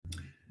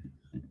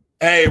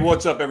Hey,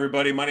 what's up,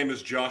 everybody? My name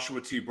is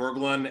Joshua T.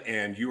 Berglund,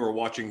 and you are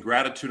watching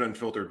Gratitude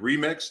Unfiltered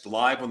Remixed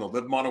live on the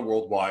Live Mana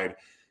Worldwide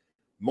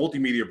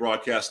Multimedia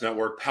Broadcast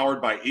Network,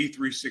 powered by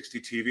E360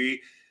 TV.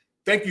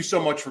 Thank you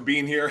so much for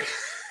being here.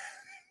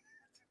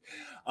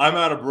 I'm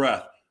out of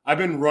breath. I've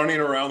been running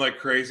around like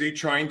crazy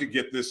trying to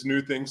get this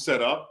new thing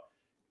set up,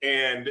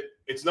 and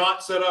it's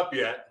not set up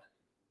yet,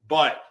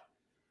 but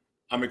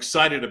I'm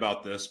excited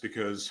about this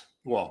because,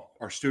 well,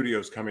 our studio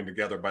is coming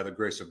together by the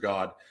grace of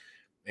God.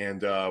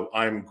 And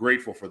I'm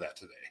grateful for that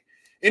today.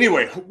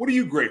 Anyway, what are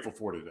you grateful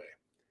for today?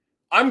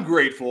 I'm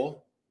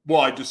grateful.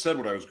 Well, I just said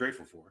what I was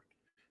grateful for,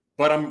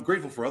 but I'm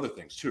grateful for other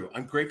things too.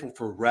 I'm grateful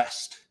for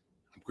rest.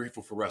 I'm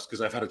grateful for rest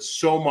because I've had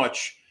so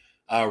much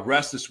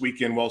rest this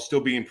weekend while still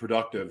being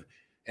productive.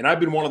 And I've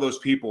been one of those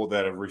people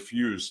that have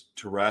refused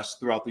to rest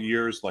throughout the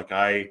years. Like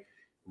I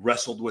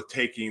wrestled with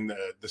taking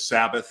the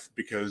Sabbath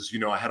because,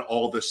 I had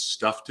all this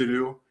stuff to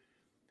do.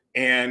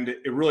 And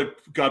it really,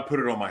 God put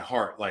it on my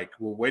heart. Like,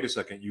 well, wait a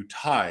second, you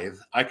tithe.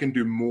 I can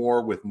do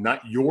more with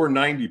not your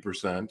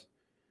 90%.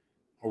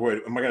 Or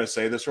wait, am I going to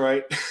say this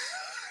right?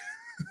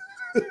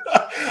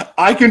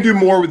 I can do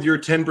more with your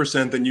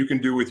 10% than you can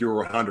do with your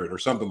 100 or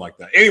something like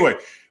that. Anyway,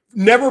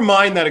 never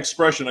mind that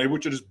expression. I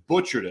would have just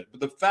butchered it. But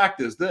the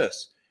fact is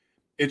this.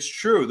 It's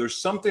true. There's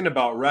something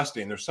about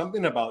resting. There's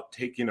something about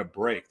taking a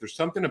break. There's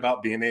something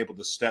about being able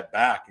to step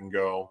back and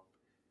go,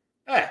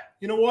 hey,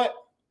 you know what?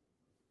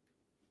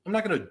 I'm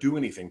not going to do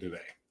anything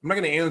today. I'm not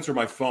going to answer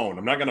my phone.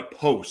 I'm not going to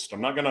post. I'm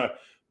not going to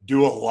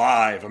do a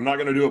live. I'm not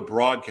going to do a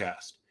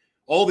broadcast.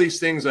 All these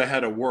things I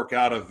had to work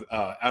out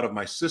of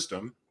my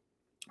system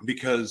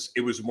because it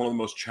was one of the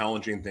most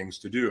challenging things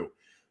to do.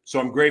 So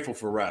I'm grateful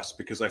for rest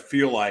because I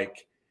feel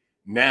like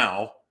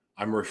now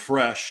I'm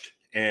refreshed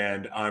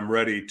and I'm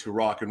ready to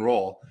rock and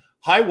roll.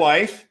 Hi,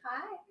 wife.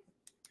 Hi.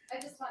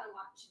 I just want to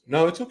watch.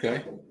 No, it's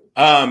okay.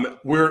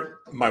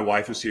 My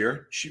wife is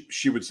here.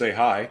 She would say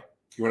hi.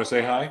 You want to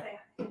say hi?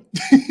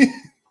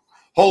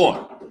 Hold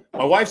on.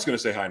 My wife's going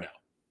to say hi now.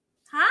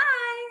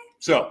 Hi.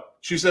 So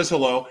she says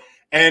hello.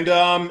 And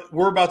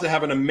we're about to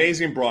have an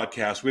amazing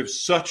broadcast. We have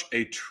such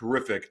a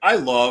terrific,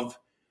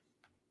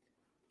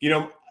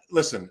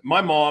 listen,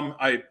 my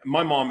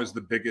mom is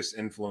the biggest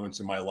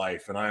influence in my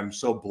life. And I am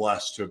so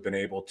blessed to have been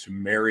able to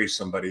marry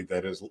somebody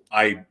that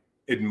I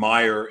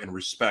admire and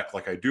respect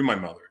like I do my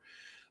mother.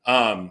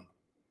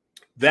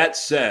 That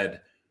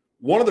said,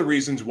 one of the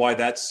reasons why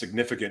that's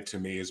significant to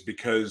me is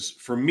because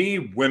for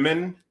me,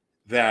 women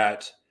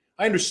that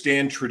I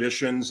understand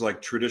traditions,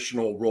 like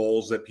traditional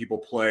roles that people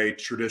play,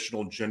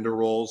 traditional gender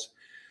roles,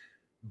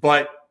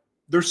 but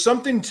there's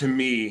something to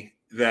me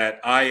that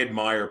I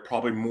admire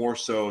probably more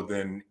so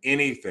than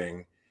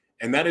anything,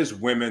 and that is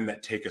women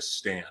that take a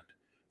stand.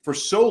 For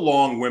so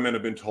long, women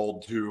have been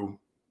told to,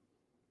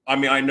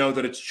 I know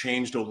that it's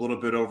changed a little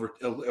bit over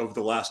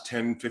the last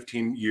 10,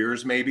 15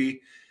 years,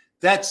 maybe.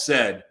 That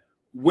said,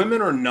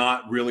 women are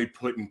not really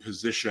put in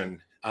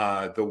position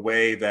the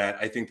way that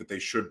I think that they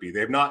should be. They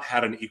have not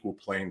had an equal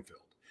playing field.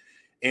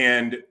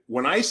 And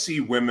when I see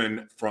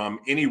women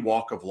from any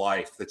walk of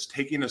life that's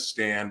taking a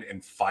stand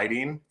and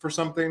fighting for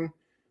something,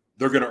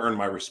 they're going to earn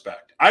my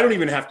respect. I don't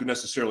even have to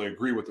necessarily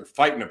agree what they're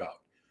fighting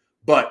about,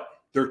 but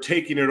they're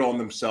taking it on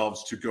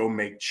themselves to go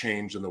make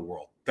change in the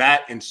world.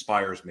 That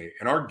inspires me.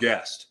 And our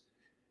guest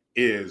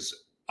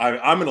is,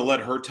 I'm going to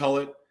let her tell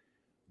it,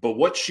 but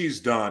what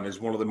she's done is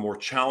one of the more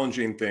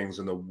challenging things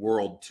in the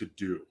world to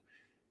do.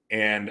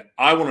 And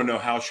I want to know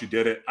how she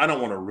did it. I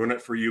don't want to ruin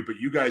it for you, but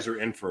you guys are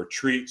in for a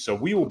treat. So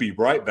we will be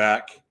right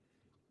back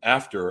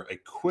after a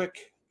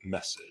quick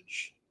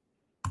message.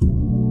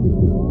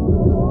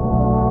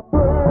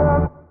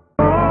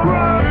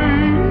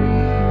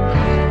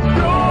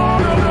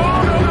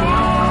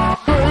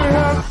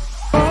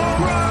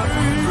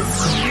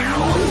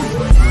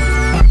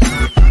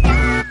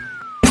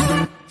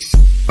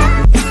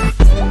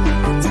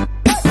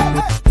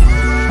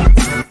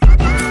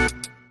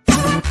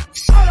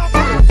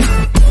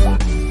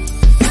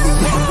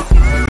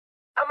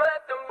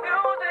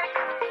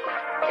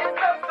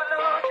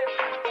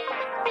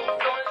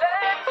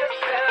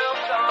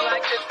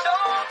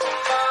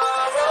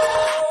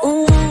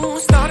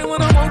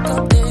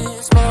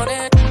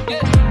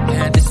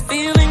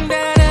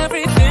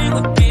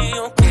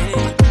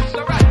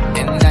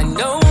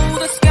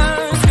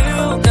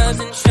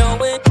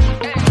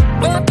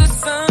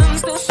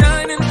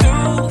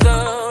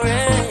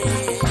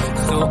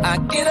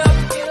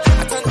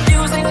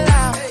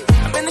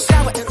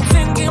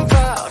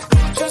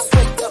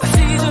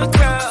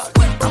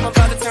 I'm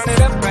about to turn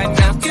it up right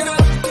now. Get up,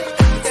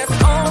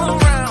 that's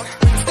all around.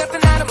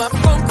 Stepping out of my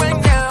focus.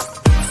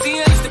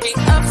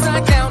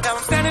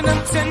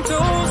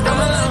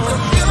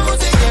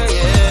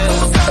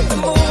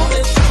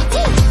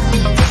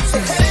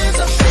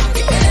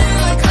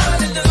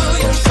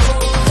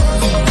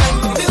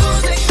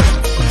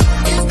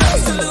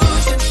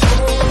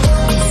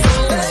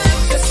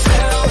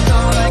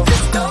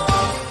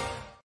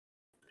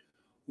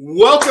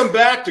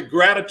 Welcome back to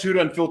Gratitude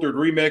Unfiltered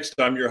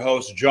Remixed. I'm your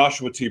host,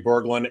 Joshua T.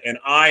 Berglund, and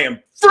I am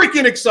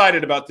freaking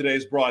excited about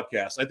today's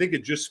broadcast. I think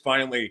it just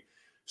finally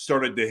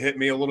started to hit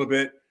me a little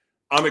bit.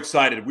 I'm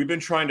excited. We've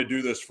been trying to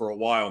do this for a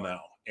while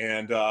now,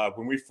 and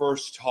when we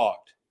first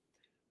talked,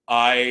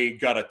 I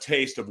got a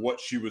taste of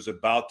what she was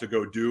about to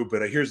go do,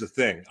 but here's the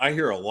thing. I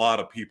hear a lot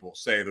of people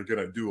say they're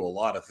going to do a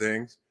lot of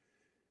things.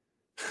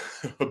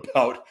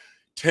 About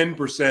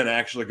 10%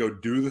 actually go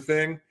do the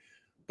thing,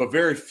 but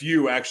very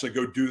few actually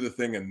go do the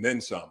thing and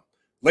then some.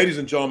 Ladies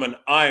and gentlemen,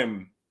 I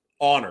am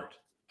honored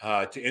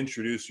to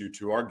introduce you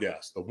to our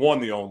guest, the one,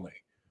 the only,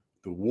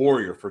 the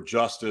warrior for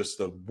justice,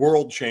 the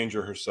world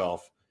changer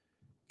herself,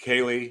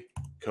 Kaylee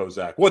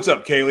Kozak. What's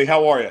up, Kaylee?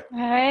 How are you?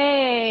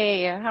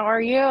 Hey, how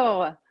are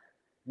you?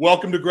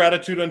 Welcome to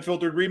Gratitude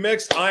Unfiltered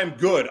Remixed. I'm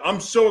good. I'm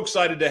so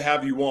excited to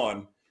have you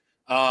on.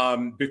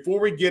 Before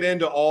we get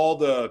into all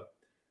the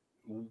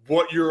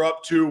what you're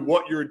up to,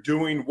 what you're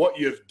doing, what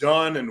you've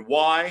done, and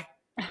why,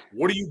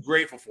 what are you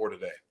grateful for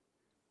today?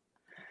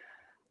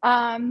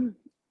 I'm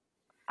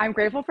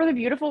grateful for the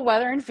beautiful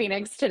weather in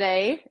Phoenix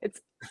today. It's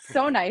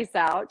so nice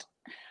out.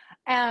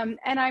 And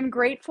I'm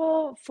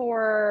grateful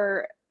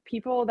for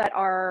people that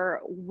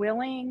are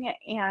willing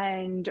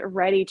and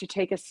ready to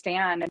take a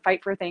stand and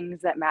fight for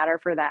things that matter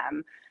for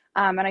them.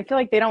 And I feel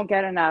like they don't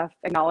get enough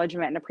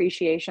acknowledgement and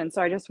appreciation.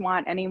 So I just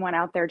want anyone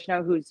out there to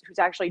know who's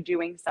actually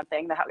doing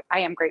something, that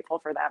I am grateful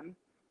for them.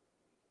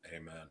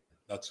 Amen.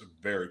 That's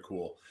very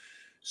cool.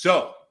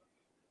 So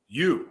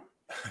you,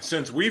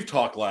 since we've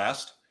talked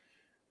last,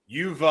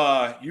 you've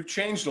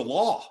changed a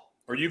law,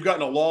 or you've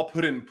gotten a law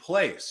put in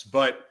place.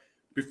 But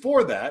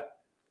before that,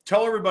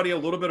 tell everybody a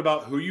little bit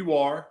about who you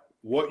are,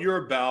 what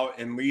you're about,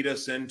 and lead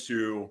us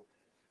into,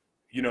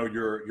 you know,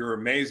 your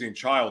amazing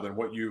child and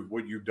what you've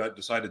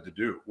decided to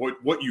do,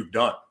 what you've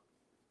done.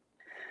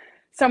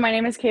 So my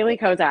name is Kaylee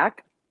Kozak.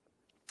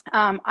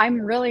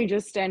 I'm really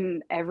just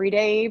an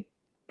everyday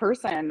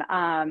person.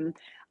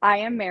 I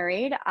am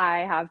married. I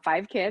have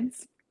 5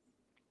 kids,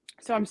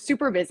 so I'm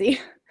super busy.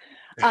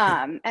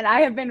 And I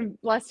have been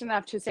blessed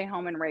enough to stay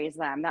home and raise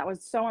them. That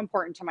was so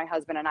important to my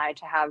husband and I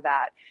to have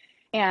that.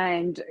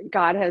 And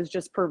God has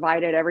just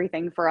provided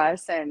everything for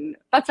us. And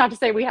that's not to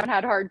say we haven't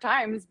had hard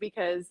times,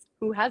 because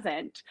who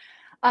hasn't?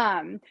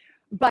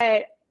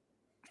 But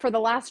for the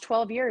last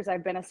 12 years,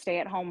 I've been a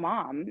stay-at-home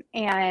mom.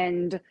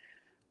 And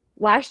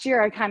last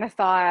year, I kind of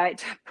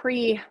thought,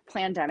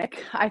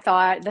 pre-pandemic, I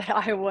thought that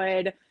I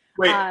would,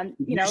 Wait,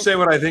 did you say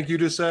what I think you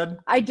just said?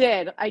 I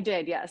did,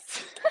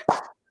 yes.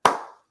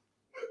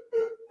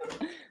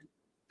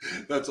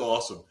 That's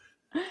awesome.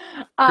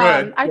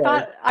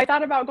 I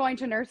thought about going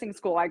to nursing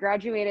school. I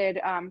graduated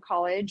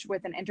college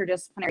with an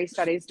interdisciplinary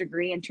studies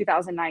degree in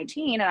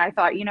 2019. And I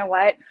thought, you know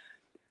what?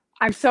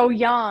 I'm so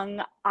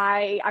young.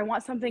 I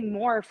want something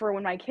more for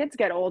when my kids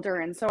get older.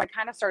 And so I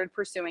kind of started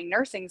pursuing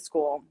nursing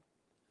school.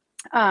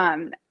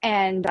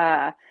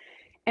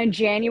 In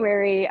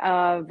January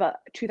of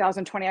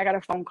 2020, I got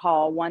a phone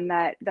call, one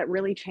that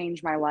really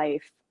changed my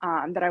life,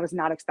 that I was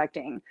not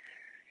expecting.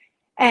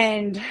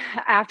 And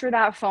after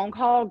that phone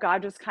call,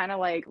 God just kind of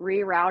like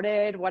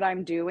rerouted what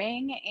I'm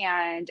doing,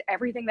 and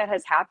everything that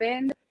has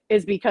happened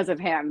is because of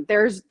him.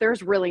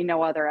 There's really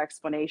no other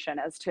explanation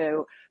as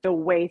to the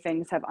way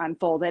things have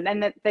unfolded,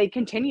 and that they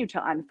continue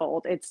to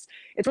unfold. It's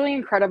really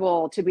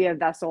incredible to be a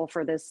vessel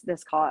for this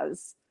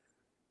cause.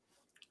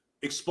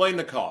 Explain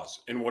the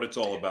cause and what it's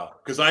all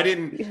about. Because I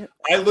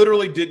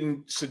literally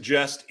didn't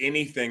suggest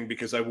anything,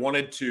 because I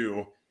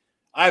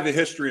have a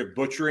history of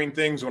butchering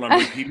things when I'm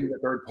repeating a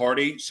third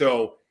party.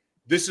 So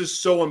this is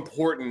so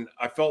important.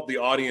 I felt the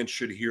audience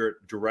should hear it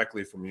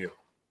directly from you.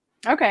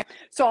 Okay.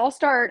 So I'll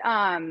start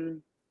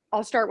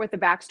with the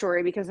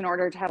backstory, because in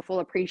order to have full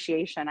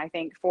appreciation, I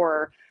think,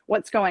 for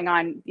what's going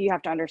on, you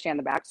have to understand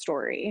the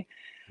backstory.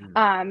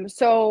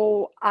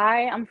 So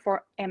I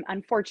am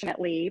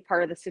unfortunately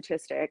part of the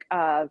statistic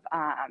of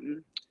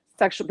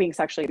being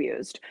sexually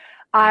abused.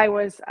 I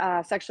was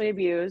sexually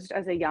abused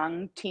as a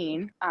young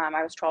teen.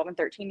 I was 12 and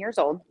 13 years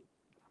old.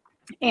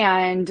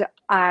 And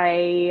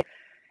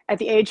at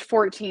the age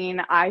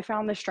 14, I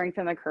found the strength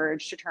and the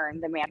courage to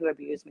turn the man who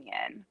abused me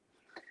in.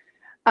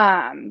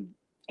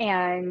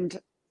 And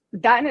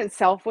that in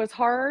itself was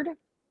hard.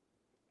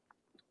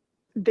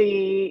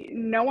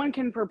 No one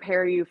can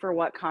prepare you for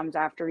what comes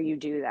after you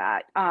do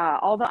that.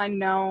 All the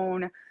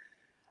unknown,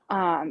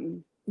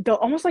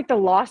 almost like the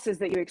losses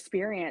that you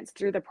experience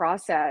through the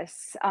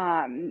process.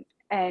 And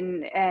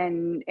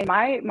in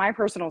my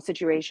personal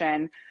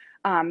situation,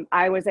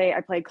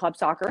 I played club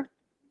soccer.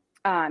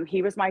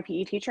 He was my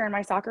PE teacher and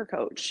my soccer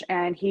coach,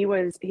 and he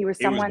was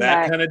someone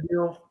that kind of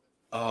deal.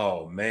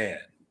 Oh man,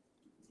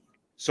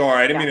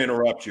 sorry, I didn't mean to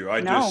interrupt you.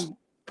 I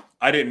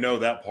didn't know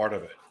that part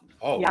of it.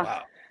 Oh yeah.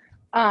 Wow.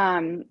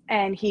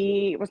 And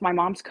he was my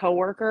mom's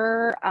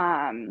coworker.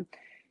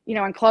 You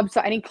know, in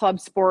any club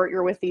sport,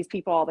 you're with these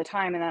people all the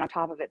time, and then on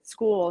top of it,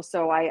 school.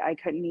 So I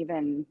couldn't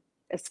even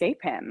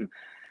escape him.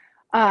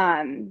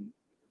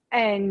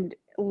 And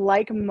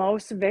like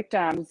most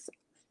victims,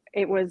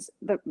 it was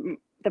the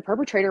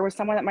perpetrator was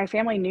someone that my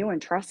family knew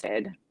and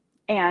trusted.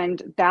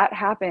 And that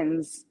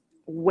happens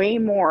way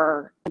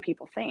more than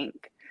people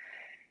think.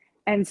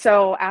 And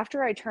so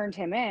after I turned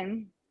him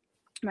in,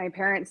 my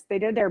parents, they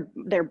did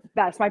their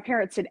best. My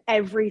parents did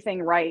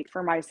everything right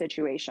for my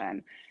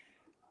situation,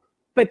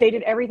 but they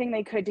did everything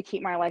they could to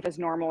keep my life as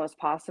normal as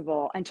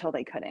possible until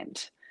they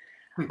couldn't.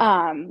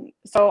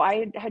 So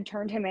I had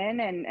turned him in,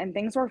 and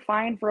things were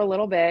fine for a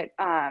little bit.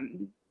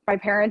 My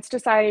parents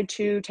decided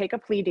to take a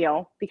plea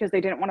deal because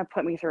they didn't want to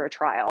put me through a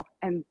trial,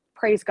 and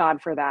praise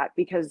God for that,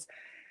 because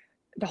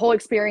the whole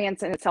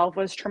experience in itself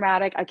was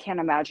traumatic. I can't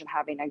imagine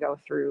having to go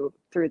through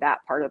that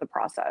part of the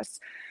process.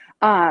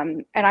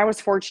 And I was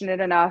fortunate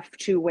enough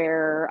to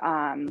where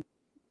I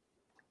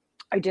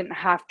didn't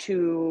have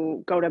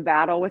to go to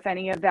battle with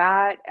any of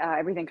that.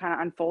 Everything kind of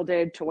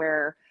unfolded to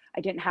where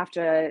I didn't have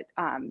to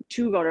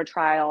go to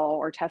trial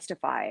or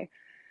testify.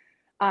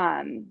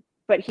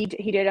 But he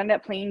did end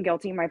up pleading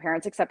guilty. My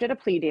parents accepted a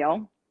plea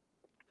deal.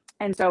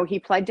 And so he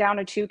pled down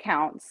to 2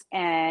 counts,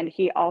 and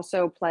he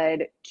also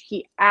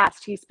he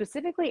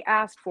specifically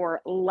asked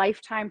for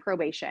lifetime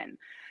probation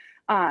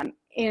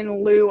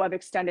in lieu of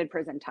extended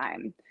prison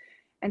time.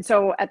 And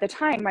so at the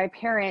time, my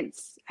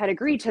parents had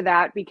agreed to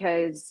that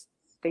because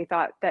they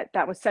thought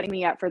that was setting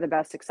me up for the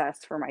best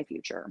success for my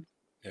future.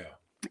 Yeah.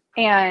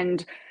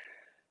 And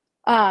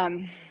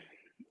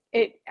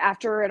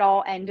after it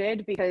all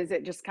ended, because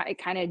it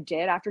kind of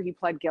did after he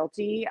pled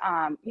guilty,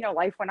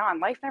 life went on.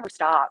 Life never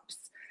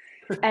stops.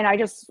 And I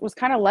just was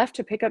kind of left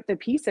to pick up the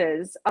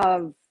pieces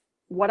of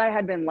what I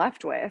had been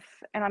left with.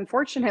 And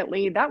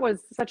unfortunately, that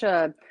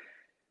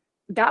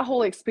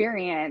whole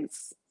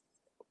experience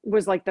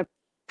was like the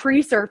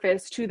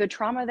pre-surface to the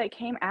trauma that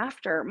came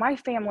after. My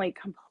family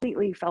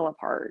completely fell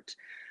apart.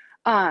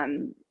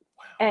 And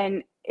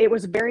it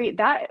was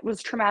that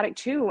was traumatic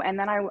too. And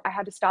then I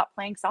had to stop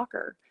playing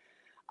soccer.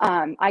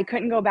 I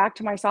couldn't go back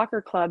to my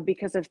soccer club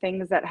because of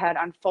things that had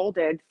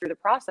unfolded through the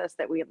process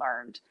that we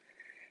learned.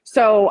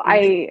 So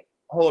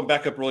Hold on,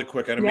 back up really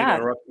quick. I didn't mean to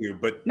interrupt you,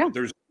 but no.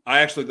 there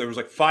was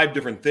like 5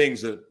 different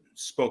things that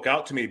spoke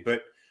out to me,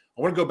 but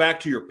I want to go back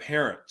to your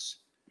parents.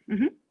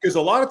 Mm-hmm. Because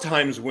a lot of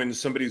times when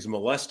somebody's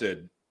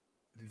molested,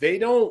 they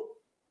don't,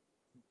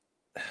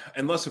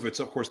 unless if it's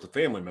of course the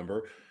family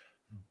member,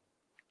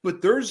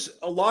 but there's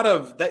a lot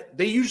of that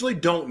they usually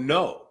don't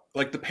know.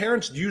 Like the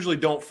parents usually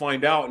don't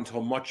find out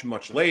until much,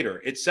 much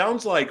later. It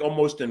sounds like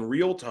almost in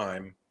real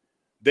time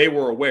they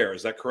were aware.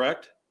 Is that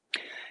correct?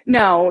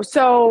 No.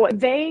 So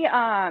they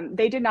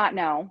did not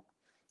know.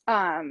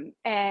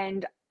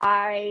 And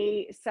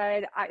I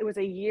said it was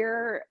a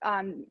year.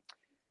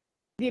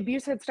 The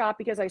abuse had stopped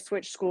because I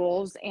switched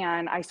schools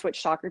and I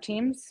switched soccer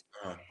teams.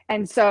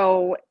 And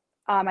so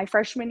my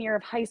freshman year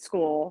of high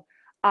school,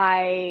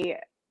 I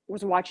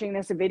was watching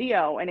this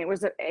video, and it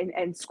was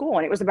in school,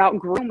 and it was about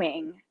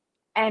grooming.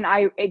 And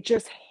it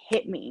just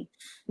hit me.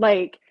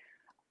 Like,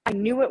 I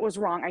knew it was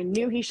wrong. I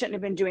knew he shouldn't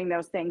have been doing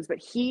those things, but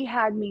he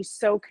had me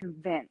so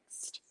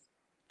convinced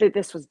that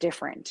this was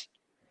different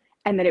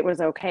and that it was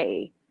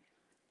okay.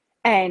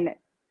 And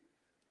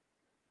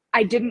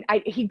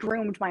he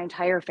groomed my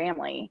entire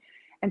family.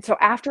 And so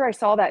after I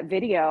saw that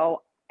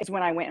video is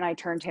when I went and I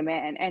turned him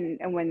in.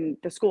 And when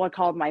the school had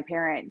called my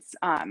parents,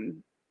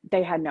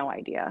 they had no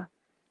idea.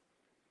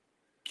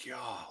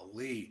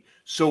 Golly.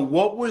 So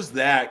what was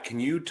that? Can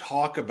you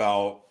talk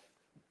about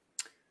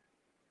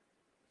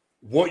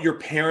what your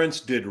parents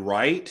did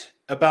right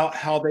about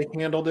how they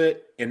handled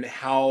it, and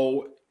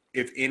how,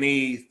 if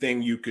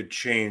anything you could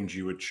change,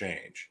 you would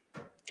change?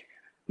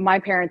 My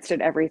parents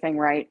did everything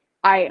right.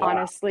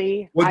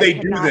 Honestly, what they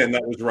do then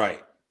that was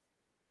right,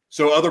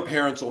 so other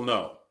parents will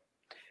know.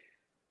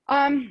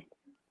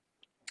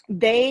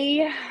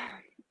 They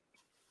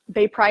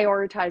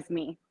prioritize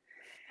me,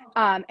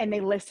 and they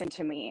listen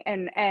to me,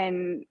 and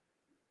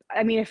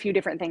I mean a few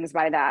different things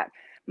by that.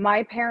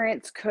 My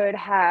parents could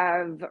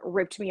have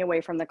ripped me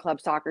away from the club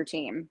soccer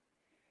team,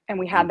 and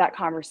we had that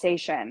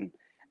conversation.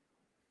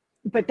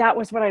 But that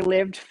was what I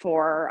lived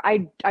for.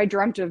 I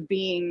dreamt of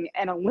being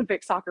an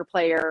Olympic soccer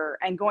player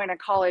and going to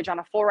college on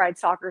a full ride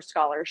soccer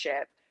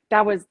scholarship.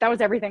 That was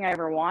everything I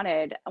ever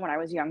wanted when I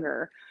was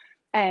younger.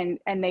 And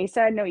they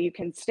said, no, you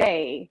can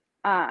stay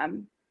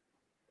unless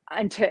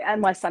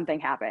something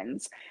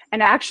happens.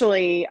 And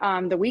actually,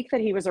 the week that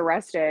he was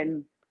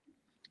arrested,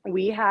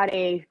 we had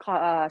a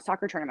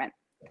soccer tournament,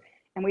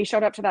 and we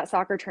showed up to that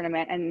soccer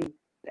tournament,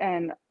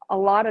 and a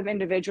lot of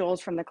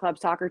individuals from the club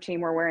soccer team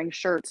were wearing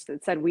shirts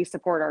that said, "We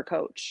support our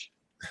coach."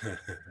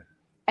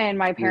 And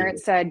my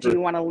parents said, "Do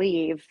you want to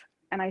leave?"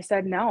 And I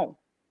said, "No,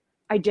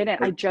 I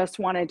didn't. I just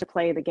wanted to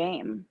play the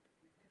game."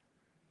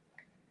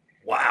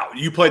 Wow.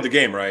 You played the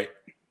game, right?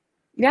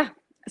 Yeah.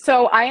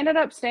 So I ended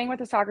up staying with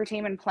the soccer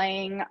team and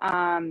playing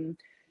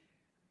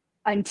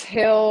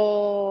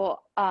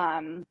until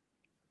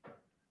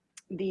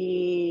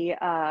the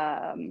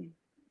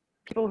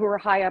people who were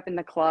high up in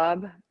the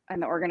club and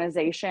the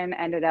organization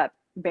ended up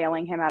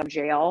bailing him out of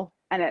jail.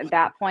 And at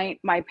that point,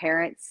 my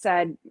parents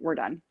said, "We're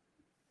done."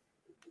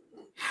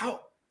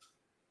 How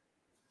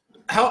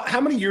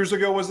many years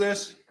ago was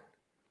this?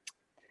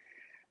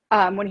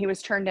 When he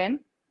was turned in?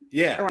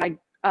 Yeah. Or when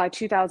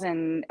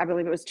 2000, I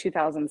believe it was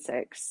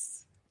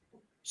 2006.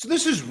 So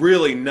this is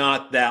really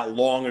not that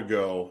long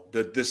ago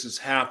that this is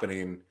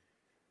happening.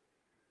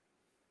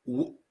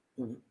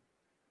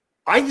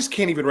 I just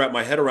can't even wrap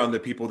my head around the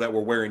people that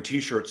were wearing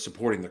T-shirts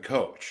supporting the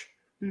coach.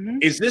 Mm-hmm.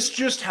 Is this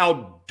just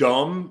how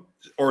dumb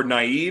or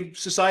naive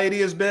society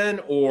has been,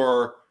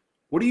 or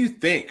what do you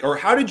think? Or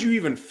how did you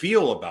even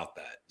feel about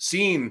that?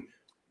 Seeing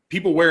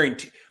people wearing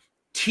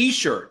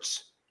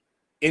T-shirts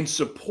in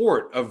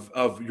support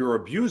of your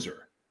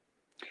abuser.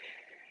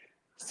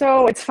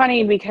 So it's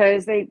funny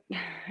because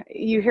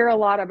you hear a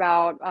lot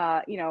about,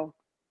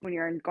 when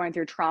you're going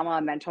through trauma,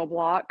 a mental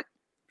block.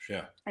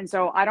 Yeah. And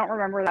so I don't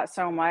remember that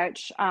so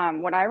much.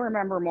 What I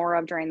remember more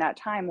of during that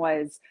time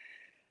was,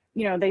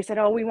 they said,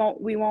 oh, we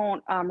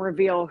won't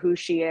reveal who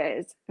she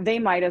is. They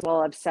might as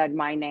well have said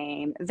my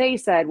name. They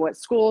said what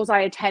schools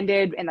I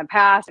attended in the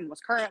past and was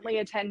currently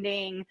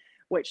attending,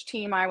 which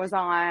team I was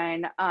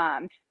on.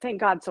 Thank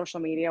God social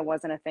media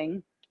wasn't a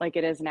thing like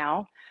it is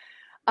now.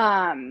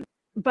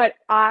 But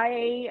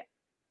I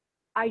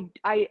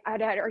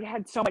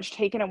had so much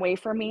taken away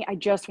from me. I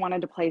just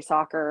wanted to play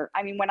soccer.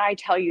 I mean, when I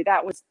tell you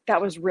that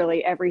was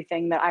really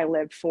everything that I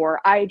lived for.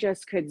 I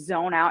just could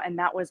zone out, and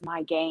that was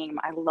my game.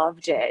 I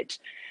loved it.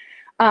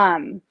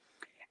 And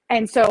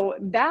so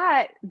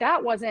that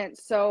wasn't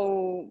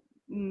so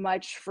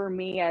much for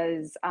me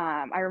as,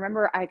 I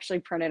remember I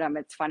actually printed them.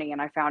 It's funny.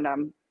 And I found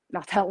them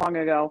not that long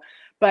ago,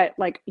 but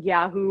like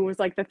Yahoo was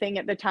like the thing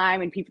at the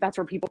time, and that's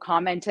where people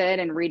commented,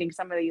 and reading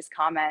some of these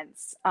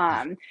comments.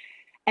 And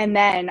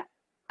then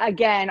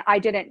again, I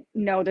didn't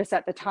know this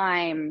at the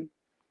time,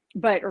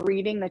 but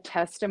reading the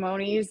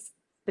testimonies,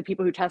 the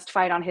people who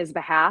testified on his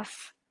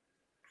behalf,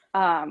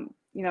 that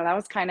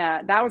was kind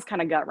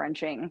of gut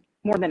wrenching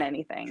more than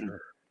anything.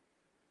 Sure.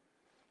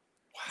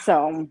 Wow.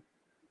 So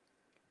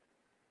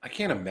I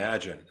can't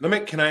imagine.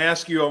 Can I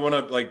ask you, I want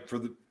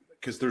to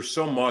because there's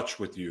so much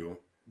with you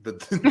that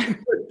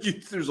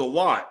there's a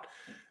lot.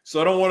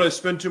 So I don't want to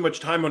spend too much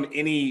time on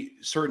any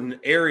certain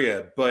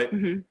area, but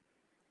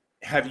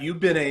have you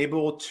been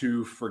able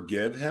to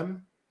forgive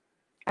him?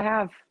 I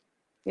have.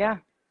 Yeah.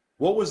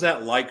 What was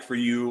that like for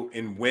you,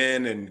 and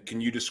when, and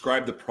can you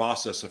describe the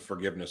process of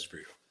forgiveness for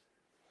you?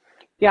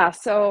 Yeah.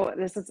 So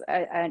this is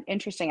an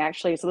interesting,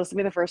 actually. So this will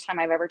be the first time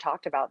I've ever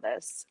talked about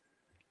this.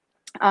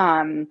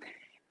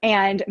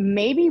 And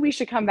maybe we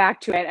should come back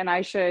to it, and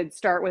I should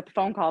start with the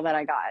phone call that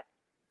I got.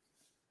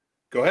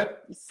 Go ahead.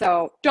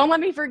 So don't let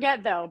me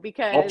forget, though,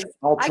 because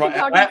I'll try.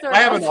 I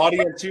have an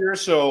audience here,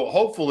 so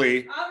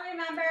hopefully I'll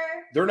remember.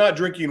 They're not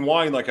drinking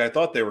wine like I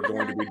thought they were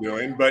going to be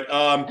doing, but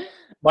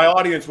my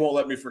audience won't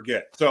let me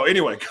forget. So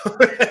anyway, go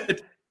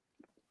ahead.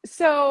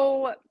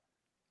 So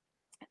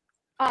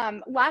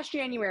last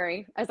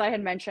January, as I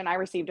had mentioned, I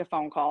received a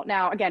phone call.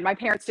 Now, again, my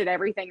parents did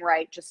everything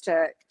right just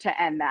to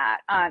end that.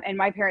 And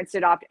my parents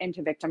did opt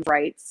into victims'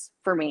 rights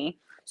for me.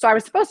 So I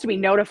was supposed to be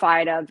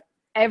notified of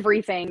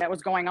everything that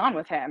was going on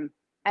with him.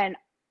 And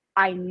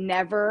I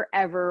never,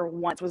 ever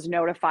once was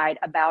notified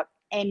about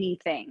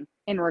anything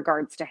in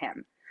regards to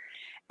him.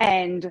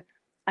 And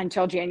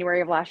until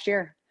January of last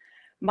year,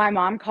 my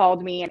mom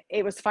called me, and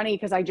it was funny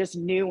because I just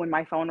knew when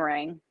my phone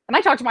rang. And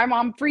I talked to my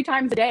mom 3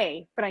 times a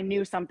day, but I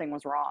knew something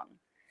was wrong.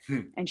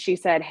 And she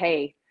said,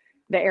 hey,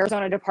 the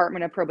Arizona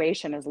Department of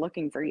Probation is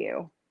looking for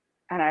you.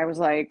 And I was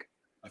like,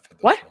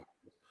 what?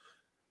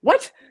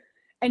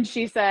 And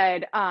she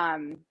said,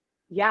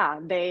 yeah,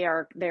 they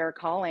are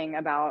calling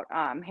about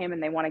him,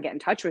 and they want to get in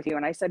touch with you.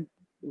 And I said,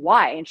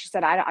 why? And she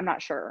said, I'm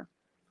not sure.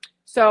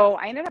 So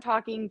I ended up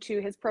talking to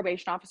his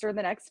probation officer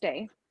the next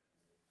day,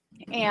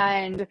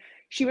 and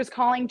she was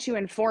calling to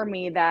inform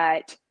me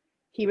that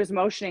he was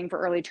motioning for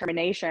early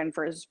termination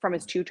from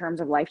his 2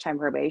 terms of lifetime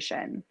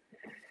probation.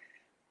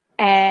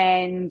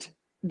 And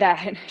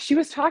that she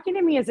was talking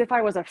to me as if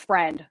I was a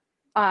friend.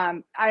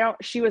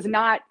 She was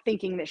not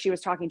thinking that she was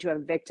talking to a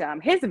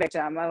victim, his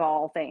victim of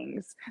all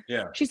things.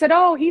 Yeah. She said,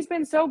 oh, he's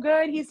been so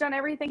good. He's done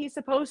everything he's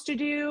supposed to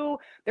do.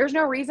 There's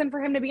no reason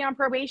for him to be on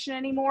probation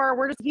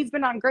anymore. He's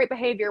been on great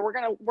behavior.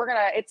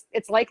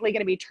 It's likely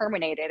going to be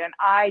terminated. And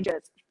I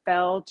just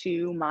fell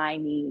to my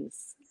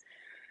knees.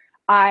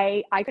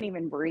 I couldn't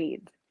even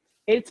breathe.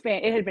 It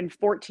had been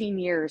 14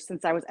 years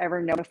since I was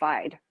ever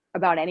notified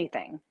about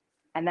anything.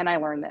 And then I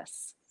learned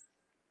this.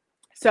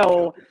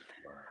 So,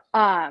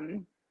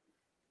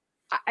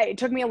 it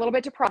took me a little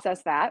bit to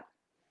process that,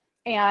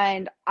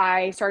 and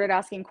I started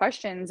asking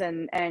questions,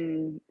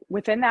 and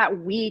within that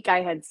week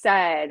I had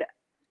said,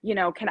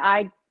 can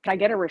I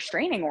get a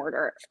restraining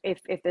order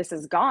if this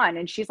is gone?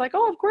 And she's like,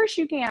 oh, of course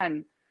you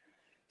can.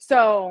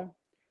 So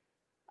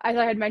as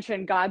I had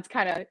mentioned, God's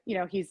kind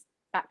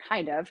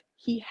of,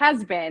 he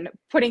has been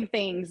putting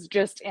things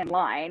just in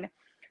line.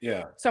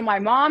 Yeah. So my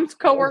mom's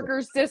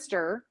coworker's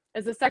sister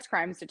is a sex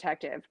crimes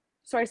detective.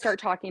 So I start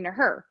talking to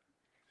her.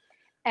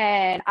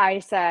 And I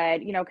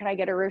said, can I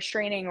get a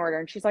restraining order?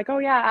 And she's like, oh,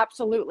 yeah,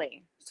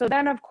 absolutely. So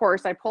then, of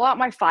course, I pull out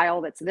my file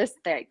that's this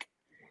thick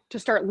to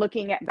start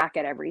looking back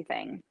at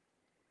everything.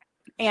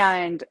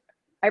 And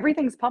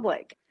everything's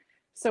public.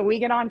 So we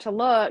get on to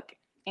look,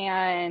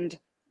 and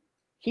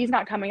he's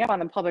not coming up on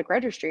the public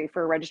registry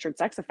for a registered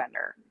sex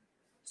offender.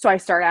 So I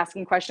start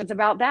asking questions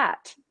about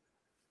that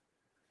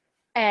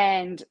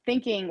and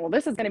thinking, well,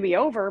 this is going to be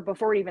over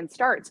before it even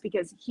starts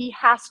because he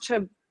has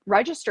to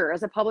register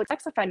as a public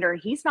sex offender.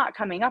 He's not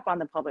coming up on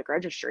the public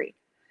registry.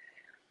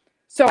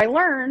 So I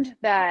learned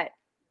that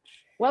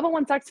level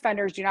 1 sex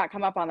offenders do not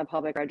come up on the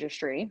public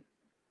registry.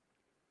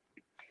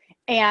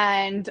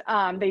 And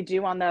they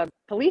do on the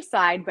police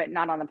side, but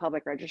not on the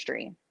public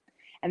registry.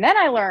 And then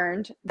I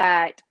learned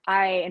that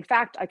in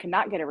fact, I could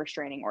not get a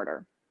restraining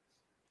order.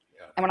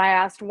 Yeah. And when I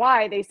asked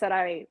why, they said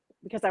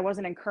because I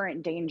wasn't in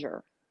current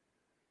danger.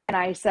 And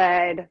I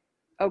said,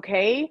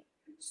 okay,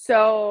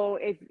 so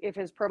if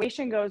his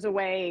probation goes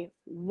away,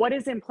 what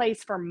is in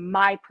place for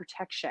my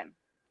protection?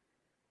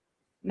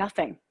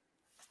 Nothing.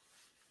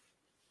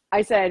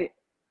 I said,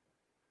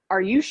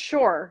 are you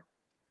sure?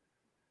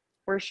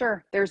 We're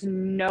sure. There's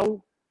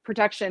no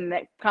protection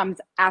that comes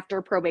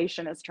after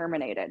probation is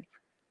terminated.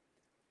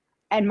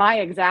 And my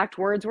exact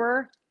words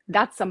were,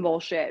 that's some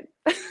bullshit.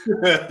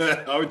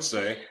 I would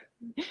say.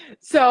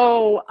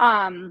 So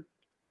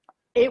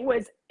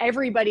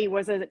everybody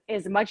was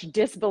as much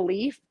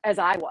disbelief as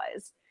I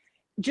was.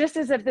 Just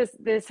as if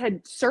this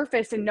had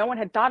surfaced and no one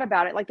had thought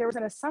about it. Like there was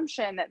an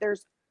assumption that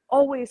there's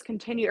always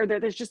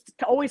there's just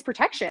always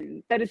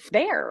protection, that it's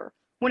there.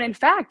 When in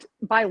fact,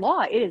 by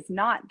law, it is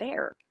not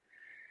there.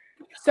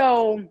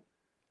 So,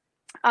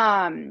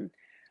 I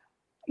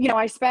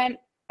spent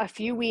a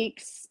few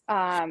weeks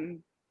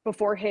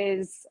before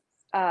his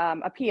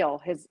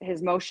appeal,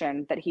 his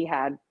motion that he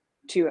had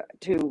to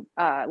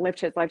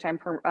lift his lifetime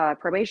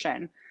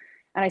probation.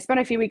 And I spent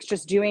a few weeks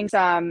just doing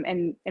some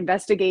and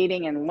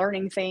investigating and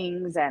learning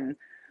things. And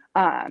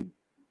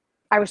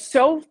I was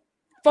so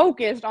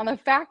focused on the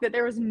fact that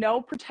there was no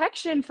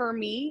protection for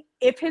me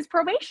if his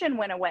probation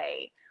went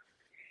away.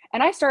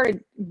 And I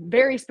started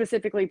very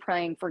specifically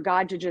praying for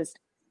God to just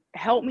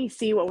help me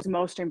see what was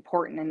most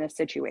important in this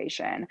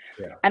situation.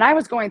 Yeah. And I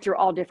was going through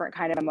all different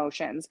kind of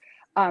emotions.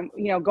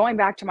 Going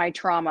back to my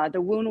trauma,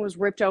 the wound was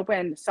ripped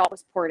open, salt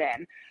was poured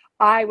in.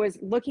 I was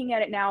looking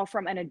at it now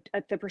from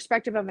the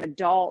perspective of an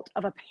adult,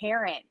 of a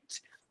parent.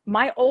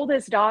 My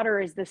oldest daughter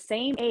is the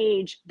same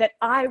age that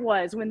I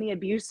was when the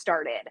abuse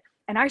started.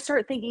 And I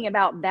started thinking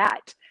about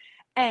that.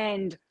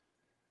 And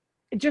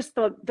just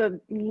the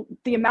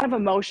amount of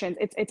emotions,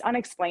 it's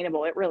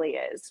unexplainable. It really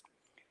is.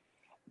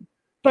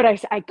 But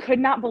I could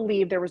not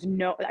believe there was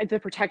the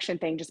protection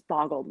thing just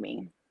boggled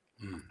me.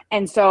 Mm.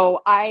 And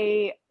so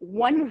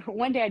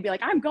one day I'd be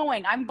like, I'm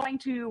going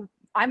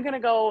to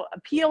go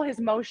appeal his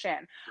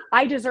motion.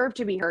 I deserve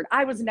to be heard.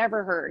 I was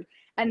never heard.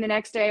 And the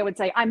next day I would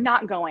say, I'm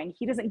not going.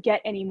 He doesn't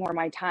get any more of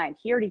my time.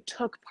 He already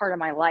took part of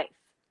my life.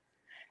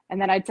 And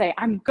then I'd say,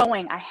 I'm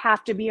going. I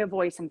have to be a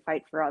voice and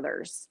fight for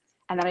others.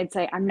 And then I'd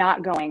say, I'm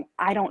not going.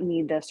 I don't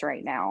need this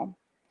right now.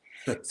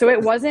 So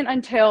it wasn't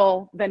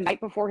until the night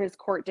before his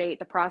court date,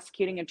 the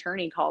prosecuting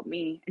attorney called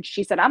me and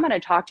she said, I'm going to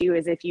talk to you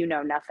as if you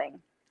know nothing.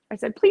 I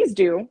said, please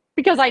do,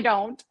 because I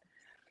don't.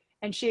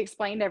 And she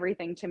explained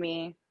everything to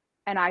me.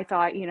 And I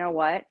thought, you know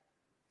what?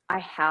 I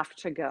have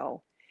to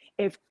go.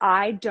 If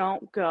I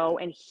don't go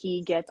and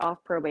he gets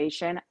off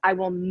probation, I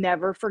will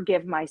never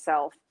forgive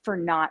myself for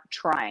not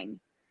trying.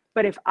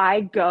 But if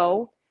I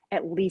go,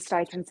 at least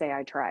I can say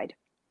I tried.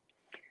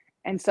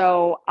 And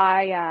so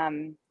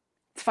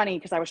it's funny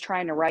because I was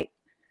trying to write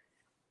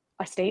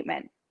a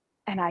statement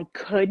and I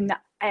couldn't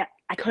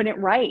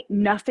write.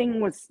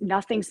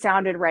 Nothing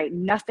sounded right.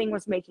 Nothing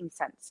was making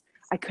sense.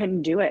 I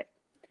couldn't do it.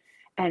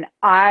 And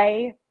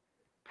I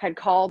had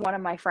called one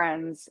of my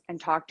friends and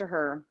talked to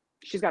her.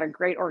 She's got a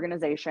great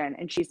organization.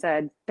 And she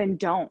said, then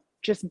don't,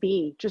 just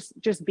be.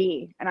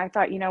 And I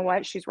thought, you know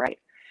what? She's right.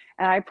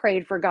 And I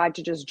prayed for God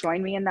to just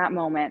join me in that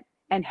moment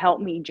and help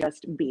me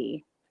just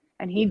be.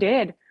 And he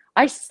did.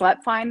 I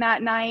slept fine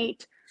that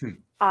night.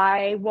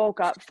 I woke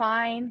up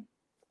fine.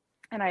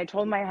 And I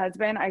told my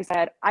husband, I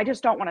said, I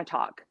just don't want to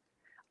talk.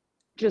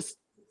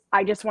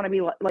 I just want to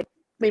be like,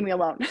 leave me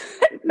alone.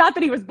 Not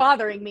that he was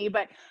bothering me,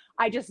 but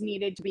I just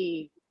needed to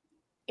be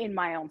in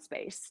my own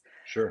space.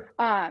 Sure.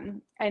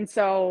 And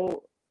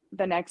so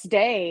the next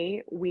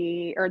day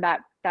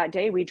that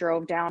day we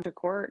drove down to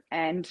court,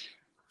 and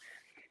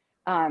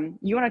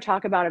you want to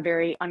talk about a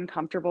very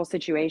uncomfortable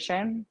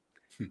situation.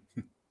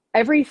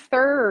 Every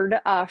third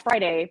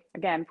Friday,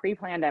 again,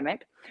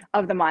 pre-pandemic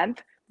of the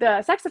month,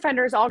 the sex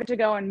offenders all get to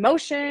go in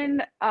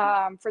motion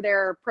for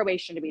their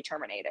probation to be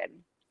terminated.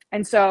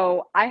 And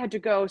so I had to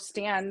go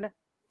stand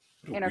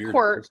in a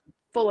court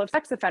full of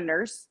sex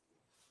offenders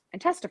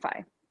and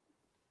testify.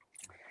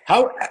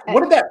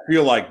 What did that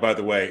feel like, by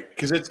the way?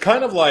 Because it's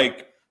kind of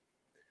like,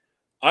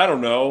 I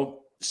don't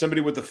know,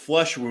 somebody with a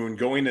flesh wound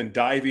going and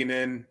diving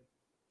in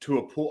to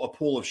a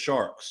pool of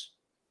sharks.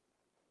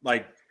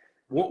 Like,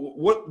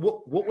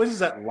 what was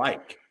that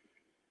like?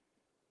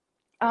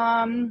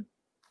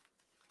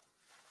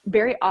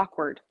 Very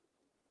awkward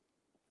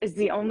is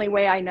the only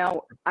way I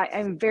know.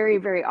 I'm very,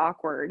 very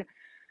awkward.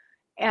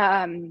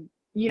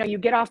 You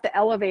get off the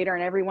elevator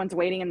and everyone's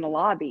waiting in the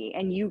lobby,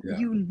 and you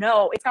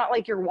know, it's not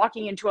like you're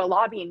walking into a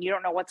lobby and you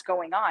don't know what's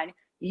going on.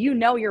 you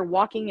know you're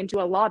walking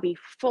into a lobby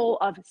full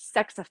of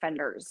sex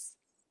offenders.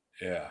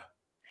 Yeah.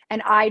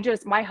 And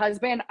my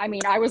husband, I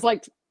mean, I was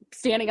like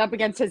standing up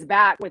against his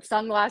back with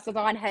sunglasses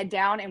on, head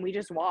down, and we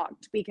just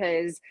walked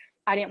because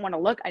I didn't want to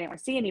look. I didn't want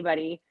to see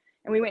anybody.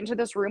 And we went into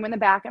this room in the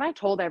back, and I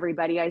told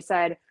everybody, I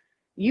said,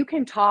 you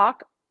can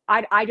talk.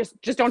 I just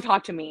don't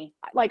talk to me.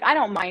 Like, I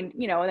don't mind,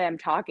 them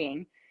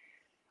talking.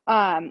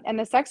 And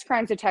the sex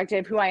crimes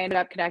detective who I ended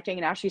up connecting,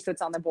 and now she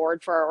sits on the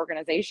board for our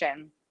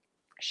organization,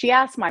 she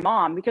asked my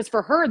mom, because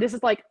for her, this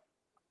is like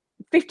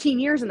 15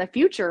 years in the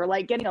future,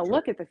 like getting a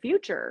look at the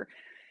future.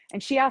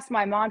 And she asked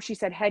my mom, she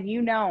said, had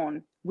you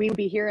known we would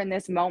be here in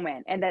this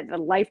moment and that the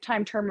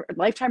lifetime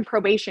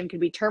probation could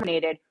be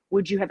terminated,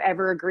 would you have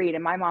ever agreed?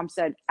 And my mom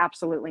said,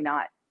 absolutely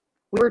not.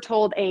 We were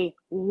told a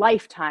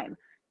lifetime,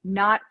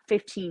 not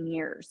 15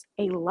 years,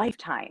 a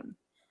lifetime.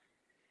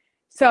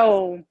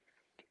 So,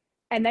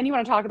 and then you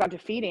want to talk about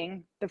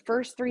defeating. The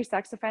first 3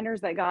 sex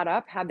offenders that got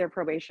up had their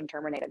probation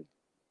terminated.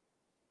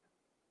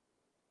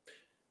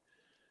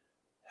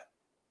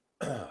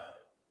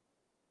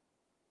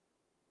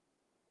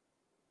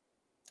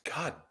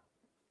 God,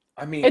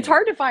 I mean, it's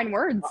hard to find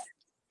words.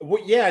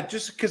 Well, yeah,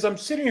 just because I'm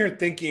sitting here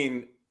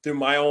thinking through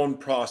my own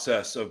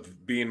process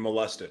of being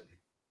molested.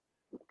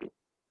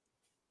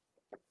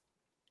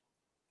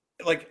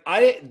 Like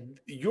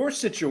your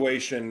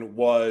situation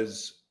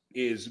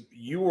is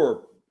you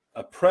were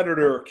a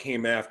predator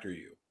came after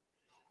you.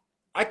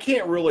 I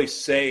can't really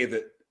say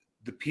that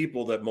the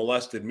people that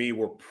molested me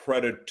were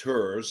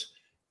predators,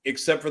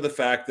 except for the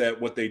fact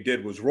that what they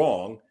did was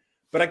wrong.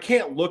 But I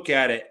can't look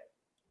at it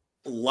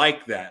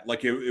like that.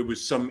 Like it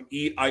was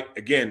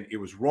again, it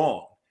was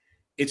wrong.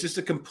 It's just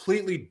a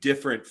completely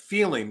different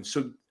feeling.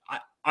 So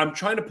I'm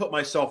trying to put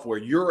myself where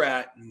you're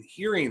at and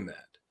hearing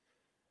that.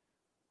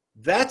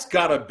 That's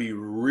got to be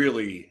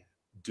really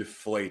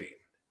deflating,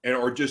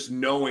 or just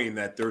knowing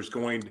that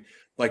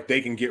like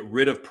they can get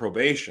rid of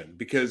probation,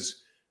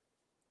 because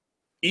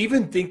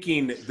even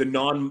thinking this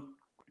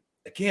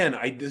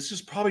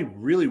is probably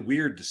really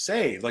weird to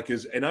say,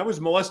 and I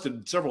was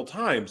molested several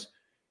times,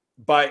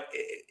 but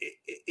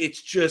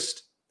it's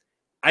just,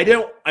 I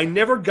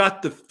never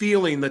got the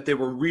feeling that they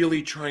were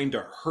really trying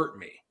to hurt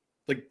me.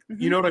 Like,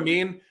 you know what I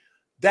mean?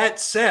 That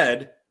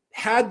said,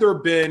 had there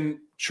been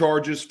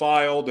charges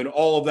filed and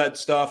all of that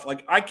stuff,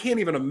 like I can't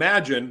even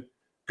imagine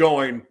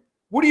going,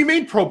 what do you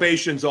mean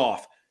probation's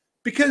off?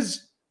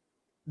 Because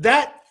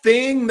that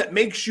thing that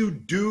makes you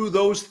do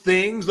those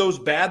things, those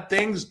bad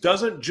things,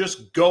 doesn't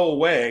just go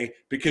away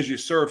because you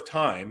serve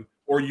time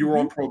or you were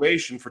on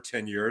probation for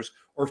 10 years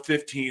or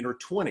 15 or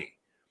 20.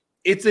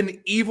 It's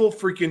an evil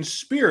freaking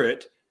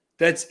spirit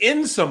that's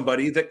in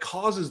somebody that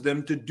causes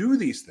them to do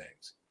these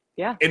things.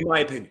 Yeah. In my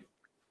opinion.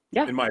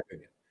 Yeah. In my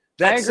opinion.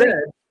 That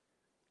said,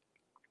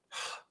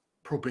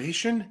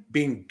 probation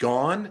being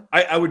gone,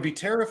 I would be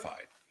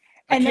terrified.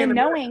 And then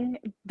knowing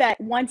that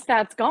once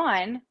that's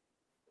gone,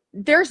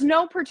 there's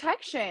no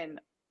protection.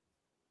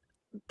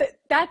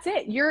 That's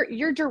it.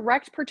 Your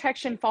direct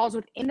protection falls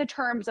within the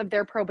terms of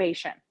their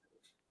probation.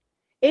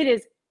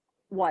 It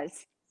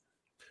was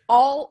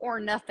all or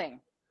nothing.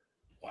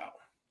 Wow.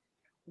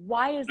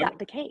 Why is that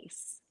the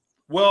case?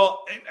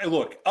 Well,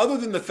 look, other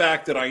than the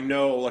fact that I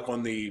know, like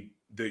on the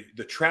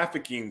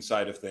trafficking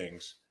side of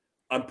things,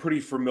 I'm pretty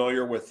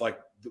familiar with like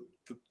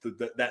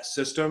that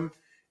system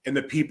and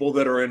the people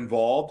that are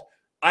involved.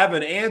 I have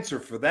an answer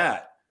for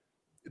that.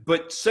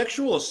 But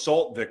sexual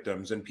assault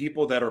victims and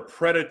people that are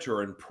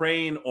predator and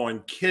preying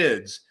on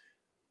kids,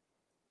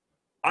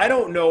 I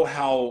don't know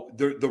how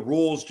the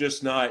rules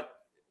just not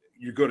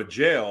you go to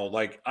jail.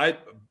 Like I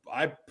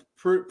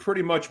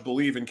pretty much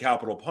believe in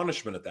capital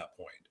punishment at that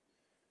point.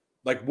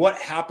 Like what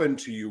happened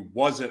to you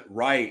wasn't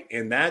right.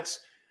 And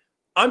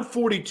I'm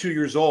 42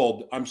 years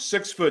old. I'm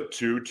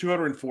 6'2",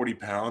 240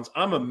 pounds.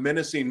 I'm a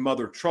menacing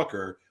mother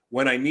trucker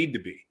when I need to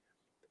be.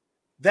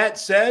 That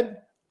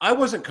said, I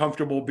wasn't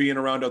comfortable being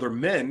around other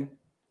men.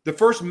 The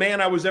first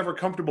man I was ever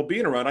comfortable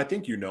being around, I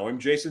think you know him,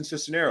 Jason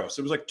Cisneros.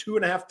 It was like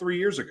 2.5, 3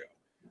 years ago.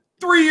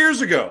 3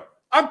 years ago.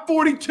 I'm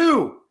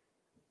 42.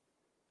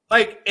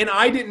 Like, and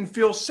I didn't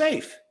feel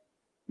safe.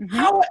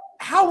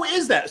 How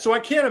is that? So I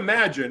can't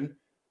imagine.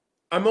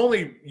 I'm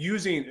only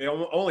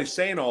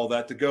saying all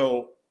that to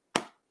go,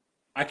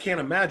 I can't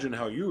imagine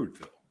how you would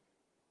feel.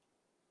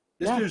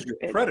 This dude's your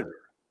predator.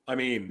 I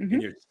mean,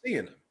 and you're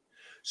seeing him.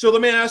 So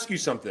let me ask you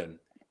something.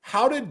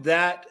 How did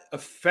that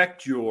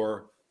affect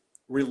your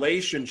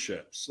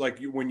relationships? Like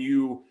when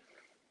your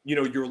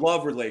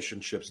love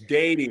relationships,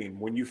 dating,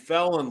 when you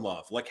fell in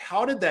love, like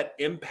how did that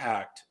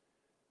impact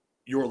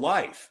your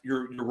life,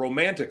 your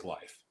romantic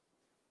life?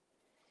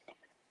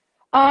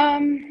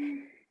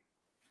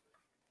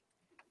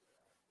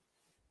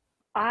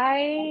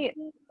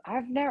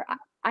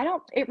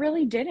 It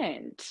really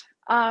didn't.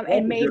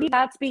 And maybe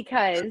that's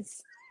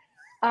because,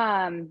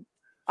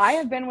 I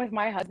have been with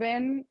my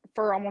husband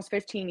for almost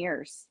 15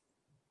 years.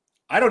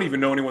 I don't even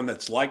know anyone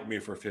that's like me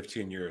for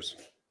 15 years.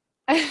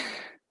 I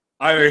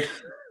mean,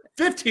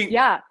 15.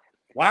 Yeah.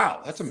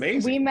 Wow, that's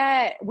amazing.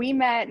 We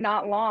met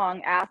not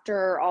long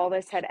after all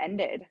this had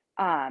ended.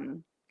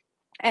 And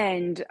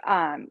And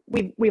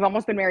we've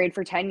almost been married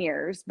for 10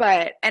 years,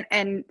 but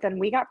and then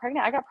we got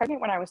pregnant. I got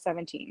pregnant when I was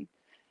 17.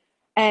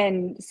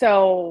 And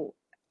so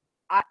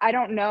I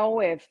don't know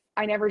if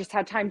I never just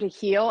had time to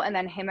heal, and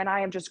then him and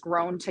I have just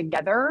grown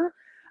together.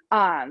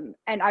 And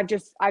I've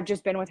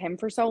just been with him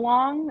for so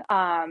long.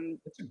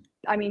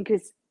 I mean,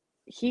 because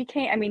he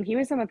came, I mean, he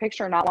was in the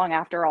picture not long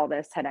after all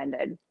this had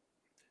ended.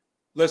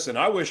 Listen,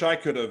 I wish I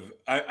could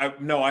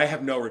have. No, I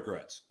have no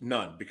regrets,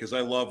 none, because I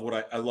love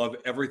I love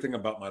everything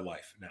about my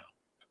life now.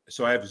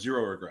 So I have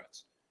zero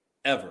regrets,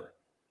 ever.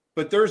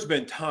 But there's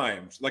been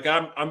times, like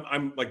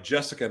I'm like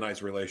Jessica and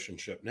I's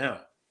relationship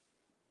now.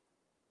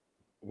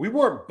 We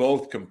weren't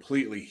both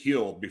completely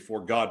healed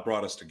before God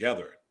brought us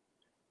together,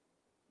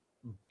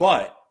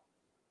 but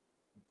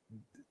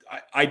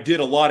I did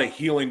a lot of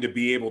healing to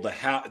be able to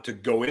have to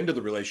go into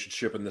the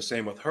relationship, and the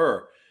same with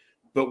her.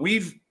 But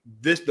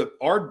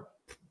our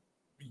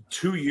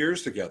 2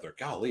 years together.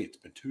 Golly, it's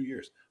been 2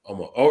 years,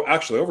 almost. Oh,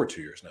 actually, over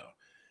 2 years now.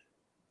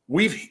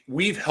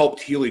 We've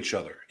helped heal each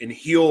other and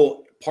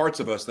heal parts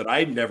of us that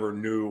I never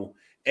knew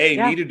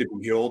needed to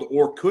be healed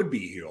or could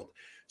be healed.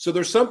 So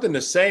there's something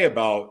to say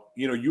about,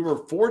 you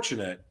were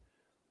fortunate,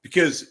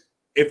 because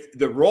if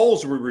the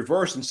roles were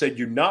reversed and said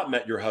you not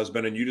met your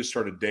husband and you just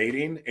started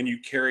dating and you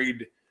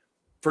carried,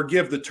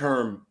 forgive the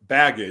term,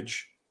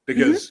 baggage,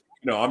 because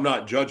I'm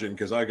not judging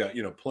because I got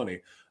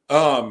plenty.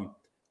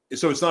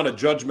 So it's not a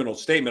judgmental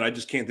statement. I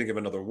just can't think of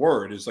another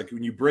word. It's like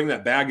when you bring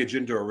that baggage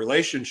into a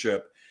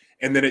relationship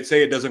and then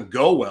it doesn't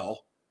go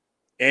well,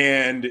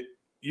 and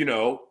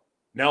now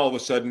all of a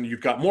sudden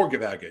you've got more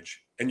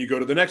baggage and you go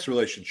to the next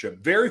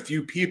relationship. Very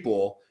few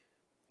people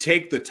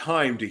take the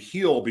time to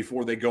heal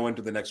before they go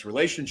into the next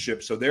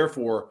relationship. So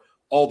therefore,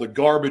 all the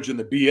garbage and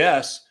the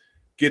BS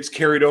gets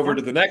carried over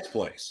to the next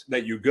place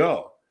that you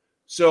go.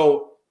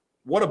 So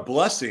what a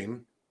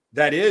blessing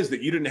that is,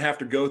 that you didn't have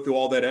to go through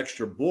all that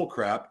extra bull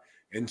crap.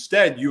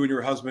 Instead, you and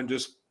your husband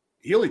just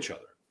heal each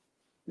other.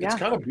 It's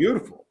kind of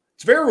beautiful.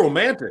 It's very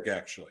romantic,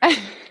 actually.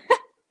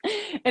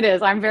 It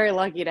is. I'm very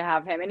lucky to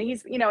have him. And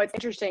he's, it's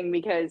interesting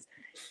because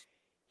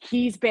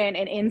he's been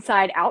an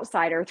inside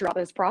outsider throughout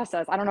this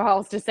process. I don't know how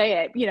else to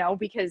say it,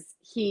 because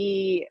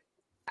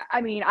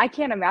I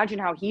can't imagine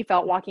how he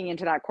felt walking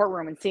into that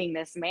courtroom and seeing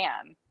this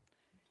man.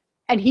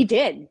 And he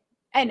did.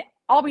 And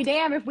I'll be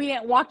damned if we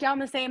didn't walk down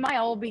the same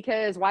aisle,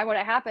 because why would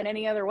it happen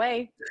any other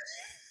way?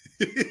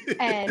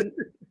 And,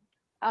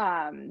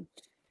 and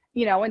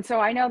so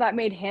I know that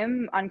made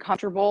him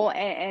uncomfortable,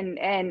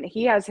 and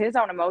he has his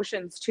own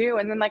emotions too.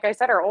 And then, like I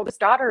said, our oldest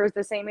daughter is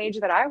the same age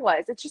that I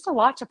was. It's just a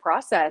lot to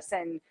process.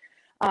 And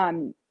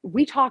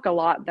we talk a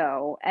lot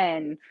though.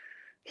 And,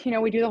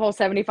 we do the whole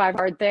 75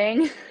 hard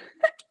thing.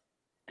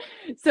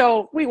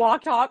 So we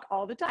talk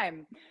all the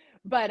time.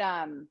 But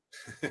I'm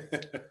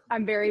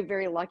very,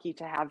 very lucky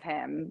to have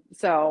him.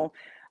 So,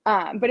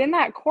 but in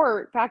that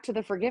court, back to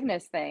the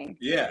forgiveness thing.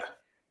 Yeah.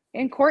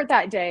 In court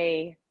that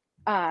day,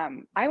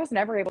 I was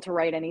never able to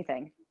write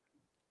anything.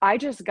 I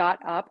just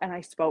got up and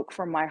I spoke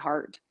from my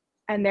heart.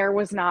 And there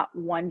was not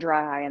one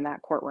dry eye in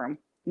that courtroom.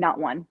 Not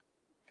one.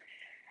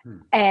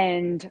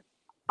 And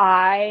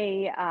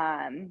I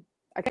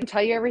couldn't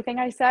tell you everything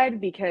I said,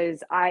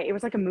 because it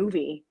was like a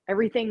movie.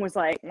 Everything was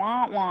like,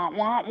 wah, wah,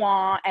 wah,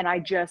 wah. And I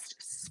just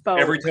spoke.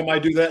 Every time I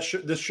do that,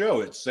 this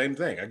show, it's the same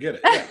thing. I get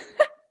it.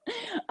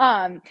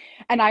 Yeah.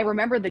 And I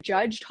remember the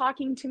judge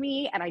talking to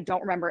me, and I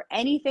don't remember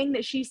anything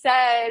that she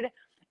said.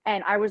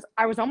 And I was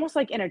almost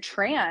like in a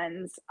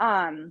trance.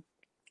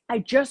 I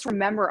just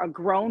remember a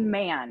grown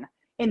man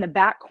in the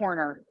back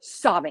corner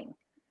sobbing.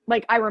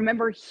 Like, I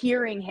remember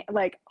hearing him,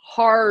 like,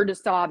 hard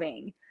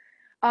sobbing.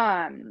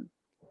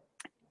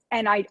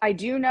 And I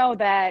do know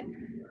that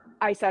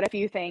I said a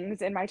few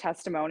things in my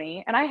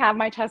testimony, and I have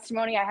my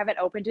testimony. I haven't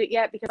opened it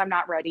yet because I'm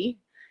not ready.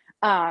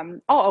 I'll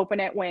open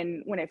it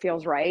when it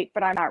feels right,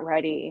 but I'm not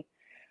ready.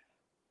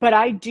 But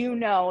I do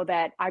know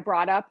that I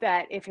brought up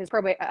that if his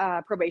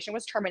probation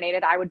was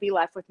terminated, I would be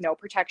left with no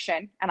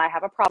protection, and I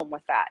have a problem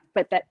with that.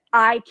 But that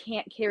I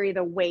can't carry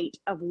the weight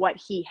of what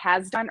he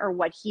has done or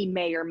what he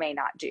may or may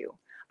not do.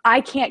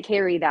 I can't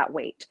carry that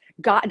weight.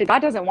 God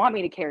doesn't want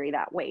me to carry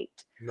that weight.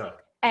 No.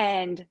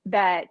 And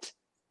that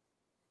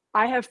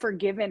I have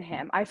forgiven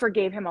him. I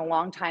forgave him a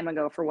long time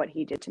ago for what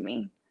he did to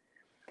me.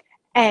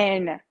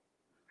 And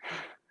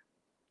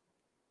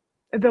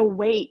the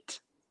weight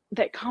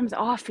that comes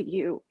off of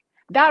you,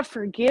 that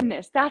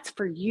forgiveness, that's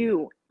for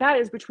you. That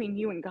is between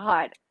you and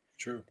God.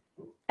 True.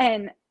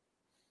 And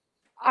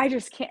I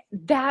just can't,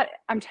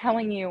 I'm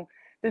telling you,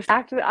 the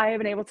fact that I have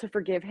been able to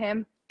forgive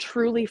him,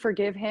 truly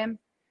forgive him,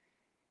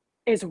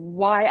 is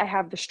why I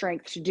have the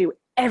strength to do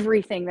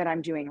everything that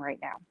I'm doing right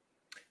now.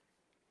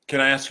 Can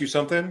I ask you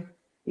something?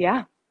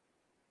 Yeah.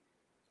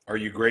 Are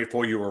you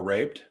grateful you were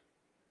raped?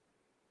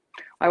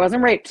 I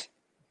wasn't raped.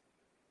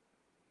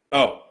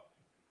 Oh,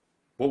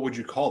 what would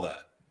you call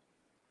that?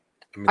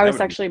 I was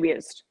sexually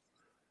abused.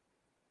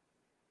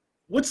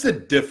 What's the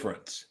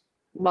difference?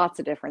 Lots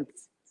of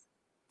difference.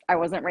 I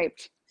wasn't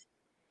raped.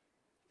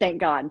 Thank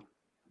God.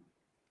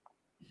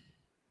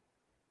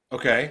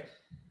 Okay.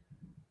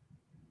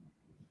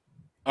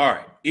 All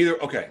right.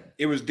 Okay.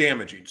 It was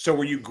damaging. So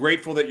were you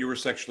grateful that you were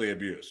sexually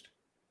abused?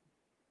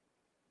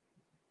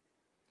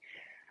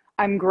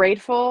 I'm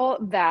grateful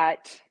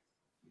that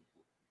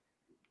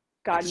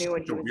God It's knew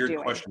what such he a was weird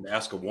doing. question to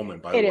ask a woman,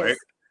 by the It way.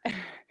 is.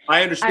 I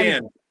I'm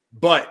understand,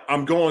 but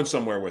I'm going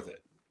somewhere with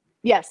it.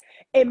 Yes,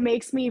 it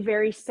makes me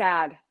very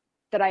sad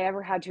that I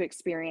ever had to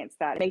experience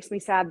that. It makes me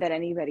sad that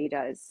anybody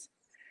does.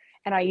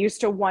 And I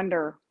used to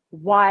wonder,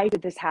 why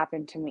did this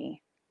happen to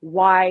me?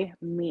 Why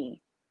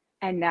me?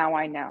 And now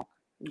I know.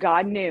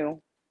 God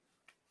knew.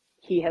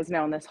 He has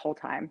known this whole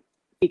time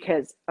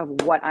because of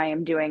what I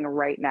am doing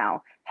right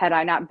now. Had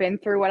I not been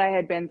through what I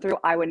had been through,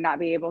 I would not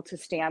be able to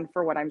stand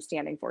for what I'm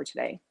standing for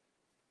today.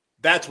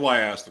 That's why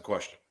I asked the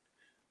question.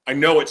 I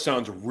know it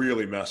sounds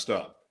really messed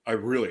up. I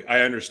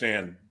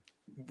understand.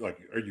 Like,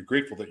 are you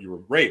grateful that you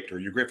were raped? Are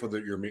you grateful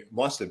that you're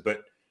molested?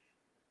 But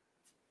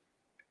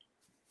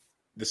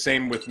the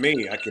same with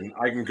me. I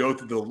can go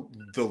through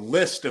the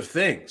list of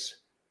things,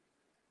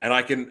 and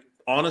I can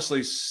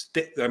honestly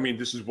I mean,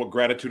 this is what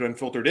Gratitude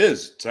Unfiltered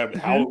is. It's how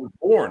Mm-hmm. it was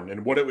born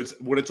and what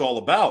it's all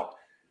about.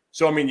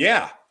 So I mean,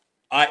 yeah,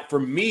 for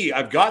me,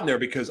 I've gotten there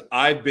because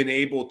I've been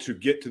able to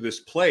get to this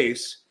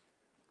place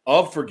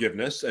of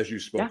forgiveness, as you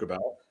Yeah. spoke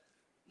about,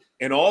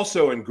 and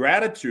also in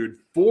gratitude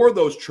for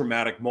those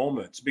traumatic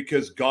moments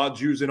because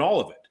God's using all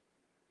of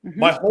it. Mm-hmm.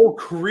 My whole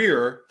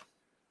career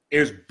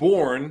is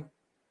born,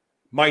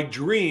 my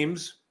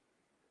dreams,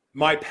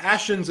 my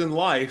passions in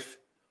life,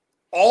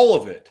 all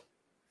of it.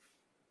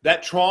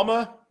 That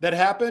trauma that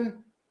happened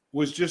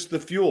was just the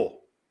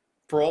fuel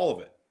for all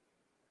of it.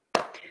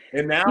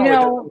 And now it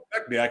doesn't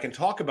affect me. I can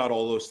talk about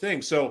all those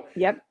things. So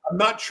Yep. I'm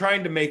not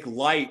trying to make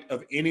light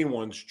of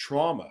anyone's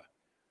trauma,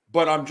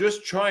 but I'm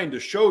just trying to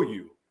show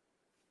you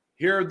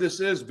here, this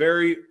is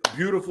very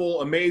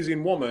beautiful,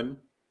 amazing woman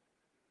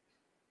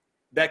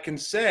that can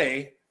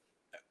say,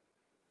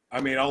 I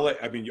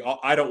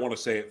don't want to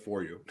say it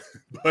for you,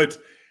 but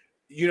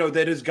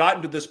that has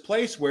gotten to this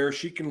place where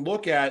she can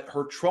look at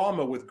her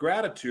trauma with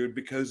gratitude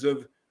because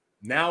of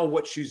now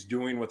what she's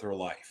doing with her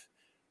life.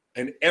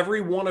 And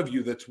every one of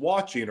you that's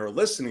watching or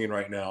listening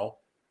right now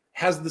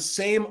has the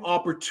same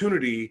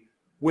opportunity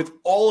with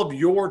all of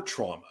your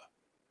trauma.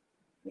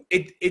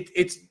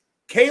 It's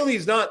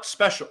Kaylee's not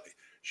special.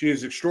 She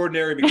is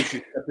extraordinary because she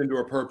stepped into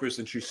her purpose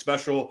and she's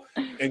special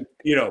and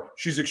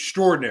she's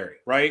extraordinary,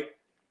 right?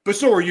 But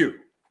so are you.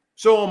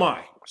 So am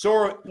I.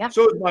 So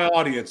is my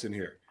audience in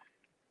here.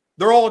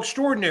 They're all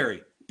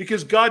extraordinary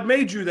because God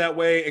made you that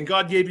way and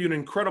God gave you an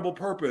incredible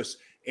purpose.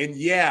 And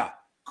yeah,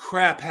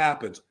 crap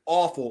happens.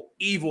 Awful,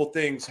 evil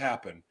things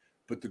happen.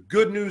 But the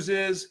good news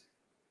is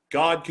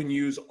God can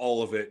use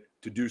all of it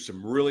to do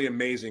some really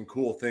amazing,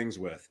 cool things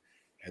with.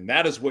 And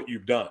that is what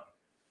you've done.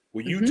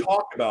 Will you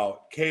talk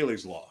about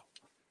Kaylee's Law?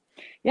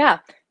 Yeah.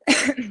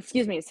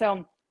 Excuse me.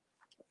 So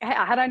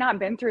had I not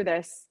been through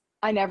this,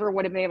 I never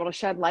would have been able to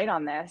shed light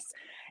on this.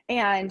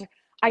 And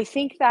I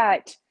think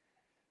that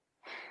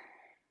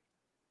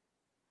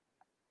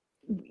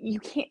you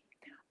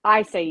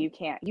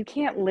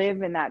can't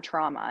live in that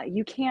trauma.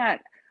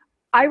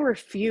 I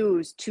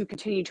refuse to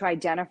continue to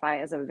identify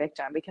as a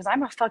victim because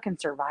I'm a fucking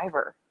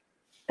survivor.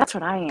 That's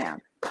what I am.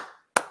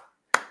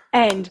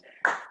 And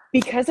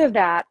because of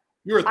that,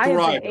 you're a thriver.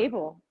 I have been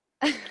able,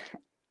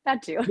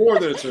 that too. More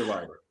than a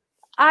survivor.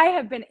 I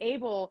have been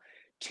able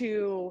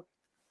to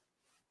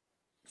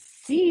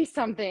see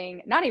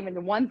something, not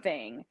even one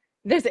thing,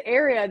 this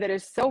area that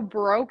is so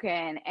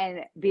broken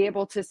and be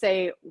able to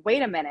say,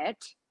 wait a minute,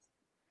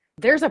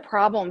 there's a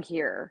problem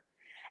here.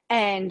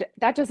 And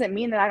that doesn't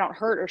mean that I don't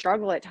hurt or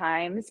struggle at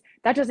times.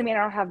 That doesn't mean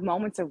I don't have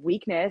moments of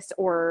weakness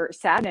or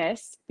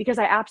sadness, because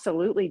I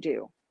absolutely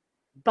do.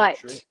 But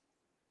sure,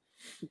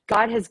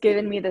 God has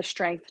given me the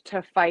strength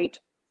to fight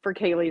for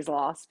Kaylee's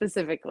Law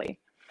specifically.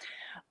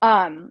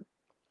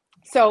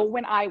 So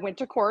when I went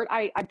to court,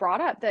 I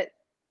brought up that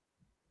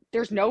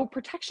there's no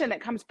protection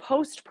that comes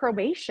post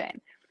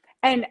probation.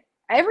 And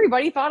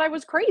everybody thought I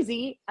was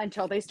crazy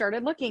until they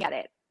started looking at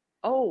it.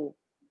 Oh,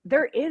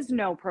 there is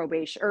no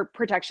probation or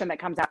protection that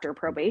comes after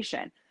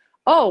probation.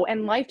 Oh,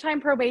 and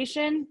lifetime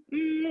probation,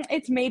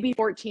 it's maybe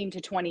 14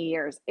 to 20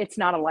 years. It's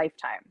not a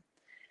lifetime.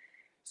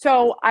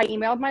 So I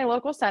emailed my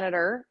local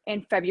senator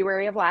in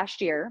February of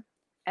last year,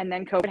 and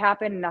then COVID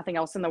happened and nothing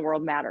else in the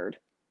world mattered.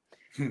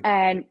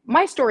 And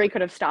my story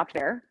could have stopped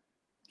there.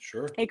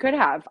 Sure. It could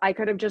have. I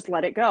could have just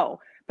let it go,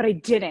 but I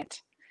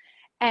didn't.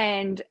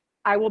 And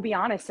I will be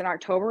honest, in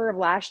October of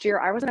last year,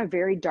 I was in a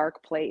very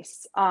dark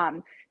place.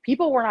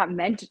 People were not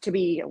meant to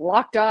be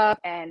locked up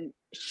and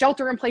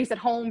shelter in place at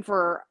home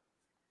for,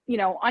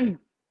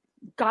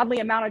 ungodly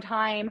amount of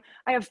time.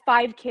 I have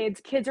 5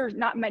 kids. Kids are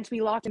not meant to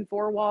be locked in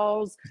 4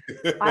 walls.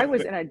 I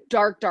was in a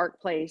dark,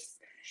 dark place.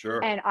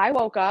 Sure. And I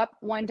woke up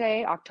one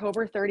day,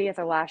 October 30th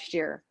of last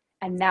year,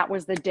 and that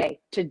was the day.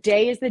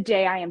 Today is the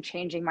day I am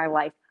changing my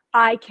life.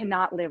 I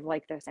cannot live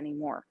like this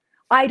anymore.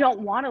 I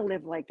don't want to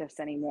live like this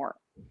anymore.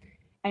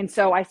 And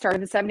so I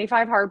started the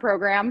 75 Hard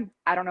program.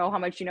 I don't know how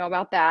much you know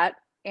about that,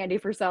 Andy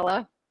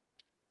Frisella.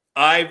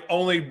 I've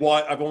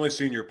only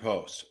seen your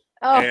posts.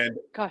 Oh And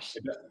gosh.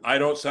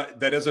 that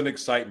doesn't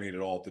excite me at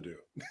all to do.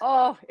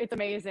 Oh, it's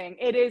amazing.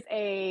 It is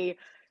a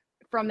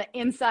from the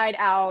inside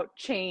out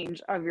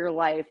change of your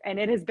life, and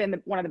it has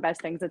been one of the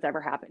best things that's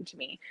ever happened to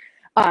me.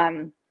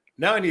 Um,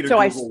 Now I need to so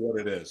I Google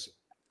what it is.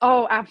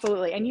 Oh,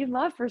 absolutely. And you'd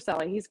love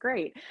Priscilla. He's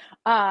great.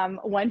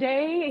 One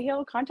day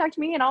he'll contact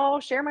me and I'll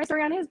share my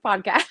story on his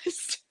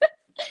podcast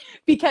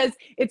because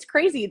it's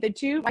crazy.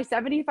 My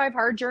 75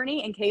 hard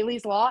journey and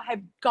Kaylee's law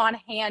have gone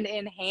hand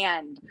in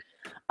hand.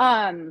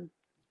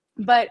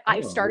 But I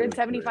started really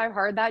 75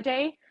 hard that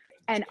day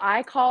and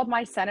I called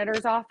my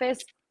senator's office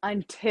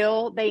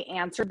until they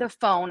answered the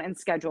phone and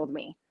scheduled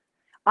me.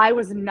 I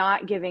was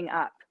not giving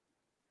up.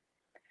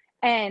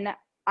 And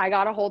I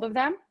got a hold of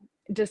them.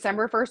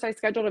 December 1st, I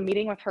scheduled a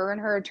meeting with her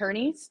and her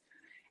attorneys.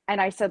 And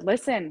I said,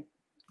 listen,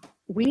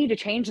 we need to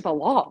change the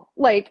law.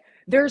 Like,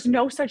 there's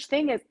no such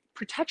thing as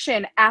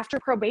protection after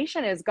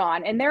probation is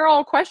gone. And they're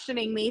all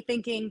questioning me,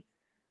 thinking,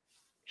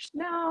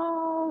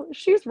 no,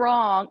 she's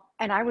wrong.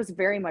 And I was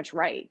very much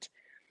right.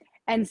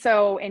 And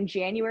so in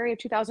January of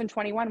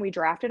 2021, we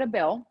drafted a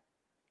bill.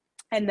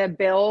 And the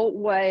bill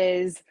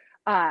was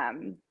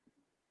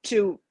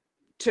to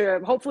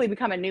hopefully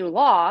become a new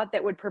law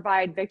that would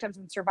provide victims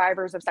and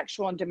survivors of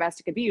sexual and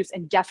domestic abuse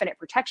indefinite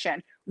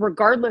protection,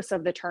 regardless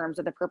of the terms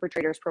of the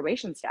perpetrator's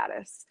probation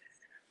status.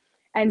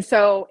 And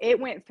so it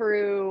went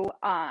through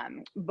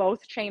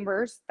both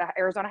chambers, the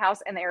Arizona House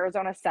and the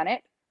Arizona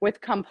Senate,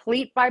 with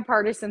complete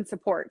bipartisan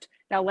support.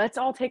 Now let's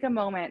all take a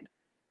moment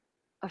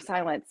of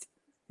silence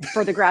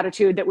for the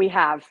gratitude that we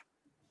have,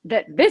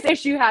 that this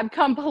issue had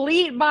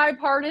complete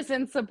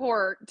bipartisan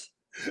support.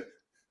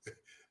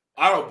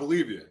 I don't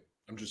believe you.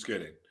 I'm just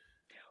kidding.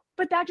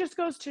 But that just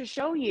goes to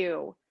show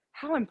you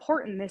how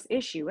important this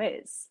issue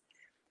is.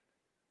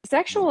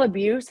 Sexual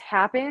abuse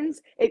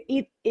happens.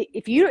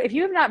 If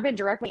you have not been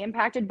directly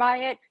impacted by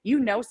it, you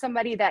know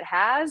somebody that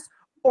has,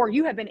 or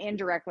you have been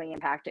indirectly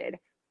impacted,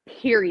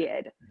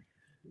 period.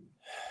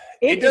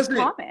 It is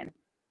common.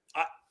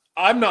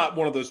 I'm not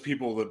one of those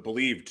people that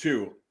believe,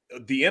 too,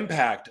 the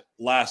impact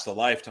lasts a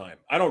lifetime.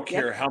 I don't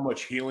care how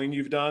much healing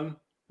you've done.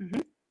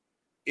 Mm-hmm.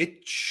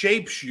 It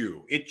shapes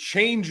you. It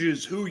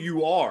changes who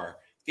you are.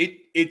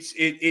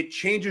 It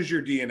changes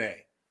your DNA.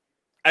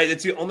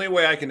 It's the only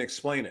way I can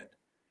explain it.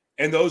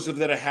 And those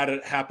that have had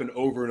it happen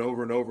over and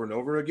over and over and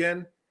over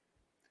again,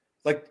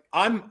 like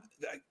I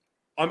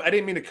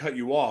didn't mean to cut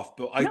you off,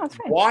 but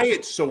why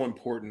it's so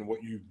important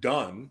what you've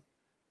done,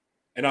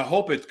 and I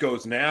hope it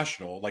goes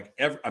national, like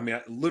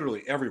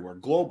literally everywhere,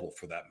 global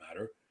for that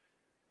matter,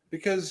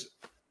 because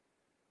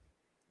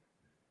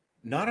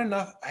not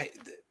enough.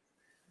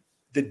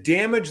 The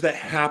damage that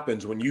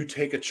happens when you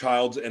take a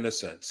child's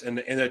innocence, and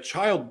a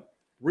child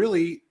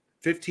really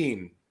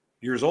 15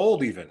 years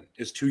old even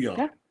is too young.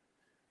 Yeah.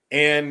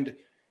 And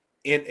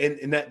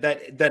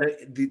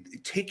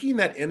taking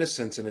that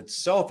innocence in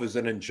itself is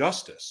an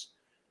injustice,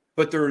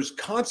 but there's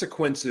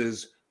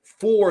consequences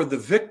for the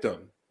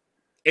victim,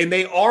 and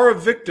they are a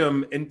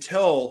victim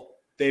until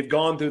they've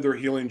gone through their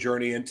healing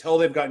journey, until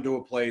they've gotten to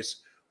a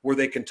place where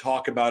they can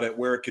talk about it,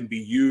 where it can be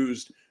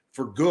used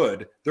for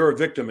good. They're a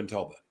victim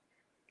until then.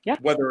 Yeah.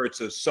 Whether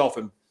it's a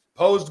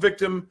self-imposed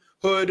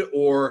victimhood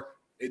or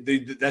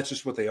that's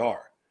just what they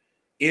are.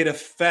 It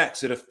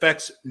affects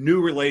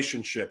new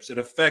relationships. It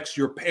affects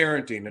your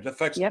parenting. It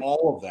affects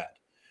all of that.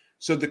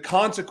 So the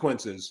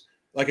consequences,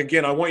 like,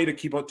 again, I want you to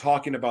keep on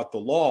talking about the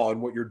law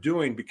and what you're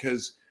doing,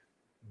 because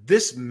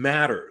this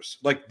matters.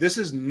 Like, this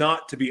is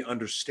not to be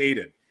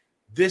understated.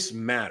 This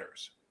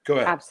matters. Go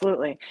ahead.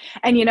 Absolutely.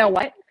 And you know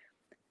what?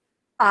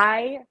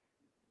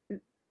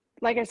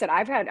 Like I said,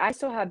 I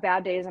still have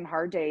bad days and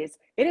hard days.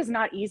 It is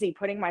not easy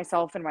putting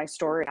myself and my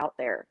story out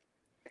there.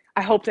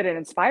 I hope that it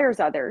inspires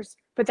others,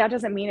 but that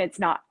doesn't mean it's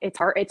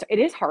hard. It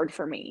is hard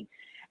for me.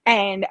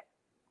 And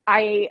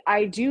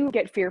I do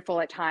get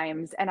fearful at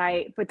times,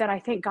 but then I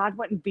think God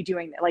wouldn't be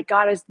doing that. Like,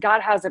 God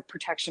has a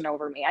protection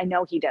over me. I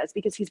know he does,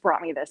 because he's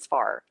brought me this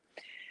far.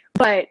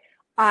 But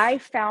I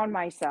found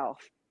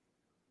myself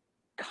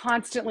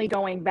constantly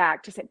going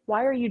back to say,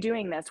 why are you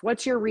doing this?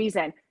 What's your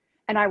reason?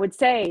 And I would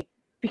say,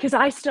 because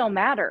I still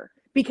matter,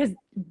 because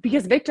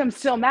victims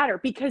still matter,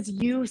 because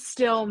you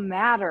still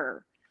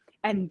matter.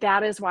 And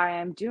that is why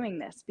I'm doing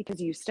this, because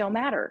you still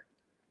matter.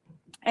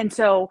 And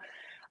so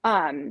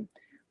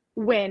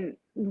when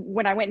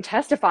I went and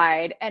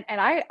testified, and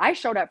I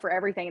showed up for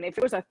everything. And if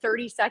it was a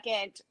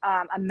 30-second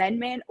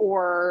amendment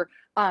or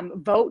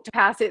vote to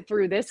pass it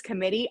through this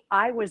committee,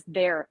 I was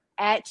there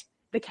at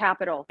the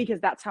Capitol, because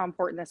that's how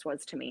important this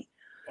was to me.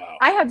 Wow.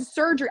 I had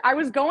surgery. I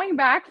was going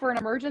back for an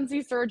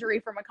emergency surgery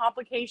from a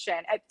complication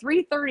at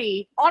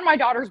 3:30 on my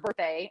daughter's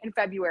birthday in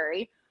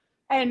February.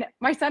 And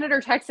my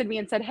senator texted me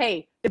and said,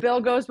 hey, the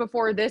bill goes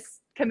before this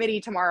committee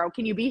tomorrow.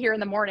 Can you be here in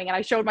the morning? And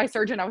I showed my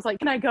surgeon. I was like,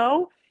 can I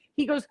go?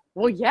 He goes,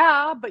 well,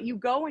 yeah, but you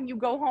go and you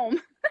go home.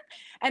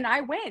 And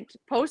I went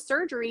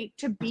post-surgery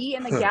to be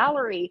in the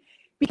gallery,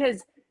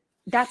 because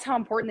that's how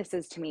important this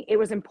is to me. It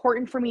was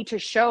important for me to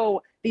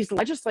show these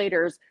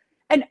legislators.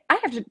 And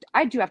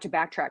I do have to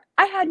backtrack.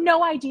 I had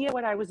no idea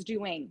what I was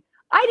doing.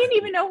 I didn't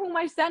even know who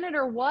my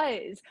senator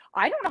was.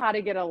 I don't know how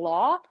to get a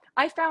law.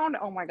 I found,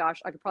 oh my gosh,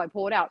 I could probably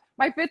pull it out.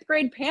 My 5th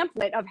grade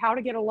pamphlet of how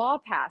to get a law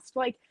passed.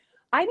 Like,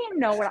 I didn't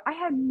know I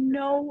had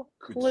no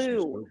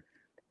clue,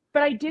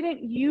 but I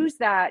didn't use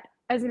that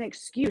as an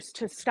excuse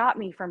to stop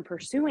me from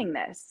pursuing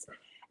this.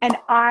 And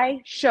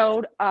I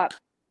showed up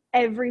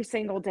every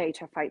single day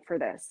to fight for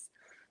this.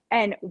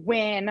 And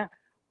when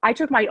I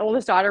took my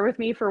oldest daughter with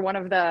me for one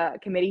of the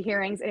committee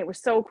hearings, and it was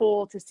so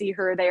cool to see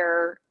her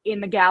there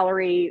in the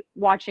gallery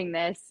watching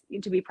this,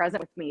 to be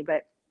present with me.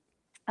 But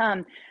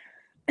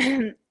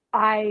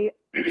I,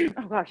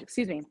 oh gosh,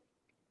 excuse me.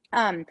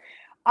 I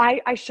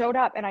showed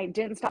up and I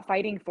didn't stop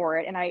fighting for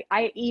it. And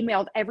I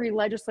emailed every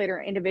legislator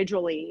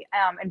individually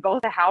in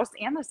both the House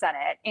and the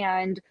Senate.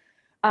 And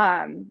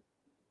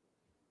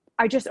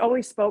I just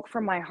always spoke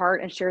from my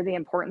heart and shared the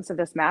importance of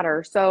this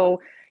matter.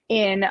 So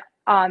in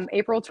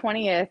April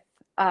 20th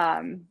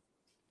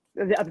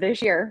of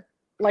this year,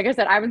 like I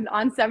said, I was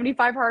on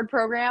 75 Hard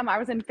program. I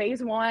was in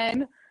phase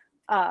 1,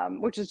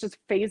 which is just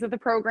phase of the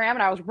program.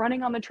 And I was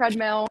running on the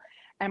treadmill,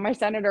 and my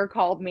senator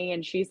called me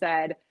and she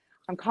said,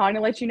 "I'm calling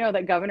to let you know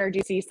that Governor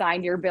Ducey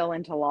signed your bill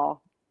into law."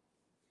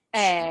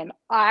 And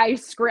I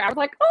screamed. I was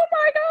like, "Oh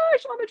my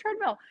gosh," on the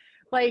treadmill,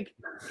 like,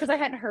 because I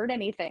hadn't heard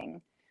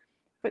anything.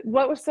 But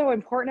what was so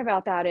important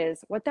about that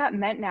is what that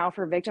meant now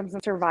for victims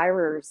and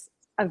survivors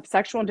of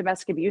sexual and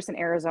domestic abuse in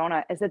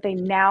Arizona is that they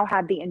now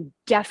had the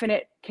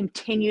indefinite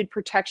continued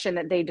protection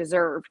that they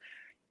deserve,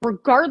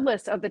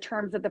 regardless of the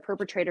terms of the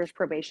perpetrator's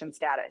probation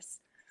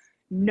status.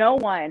 No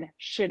one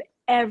should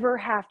ever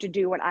have to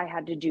do what I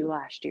had to do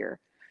last year.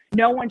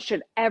 No one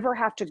should ever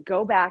have to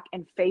go back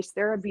and face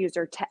their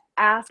abuser to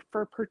ask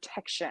for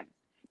protection.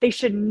 They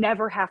should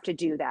never have to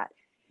do that.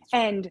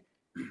 And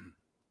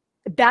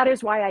that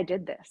is why I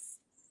did this,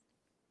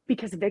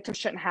 because victims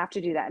shouldn't have to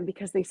do that, and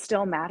because they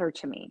still matter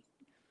to me.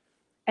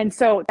 And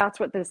so that's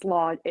what this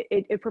law,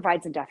 it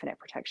provides indefinite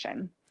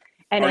protection.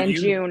 And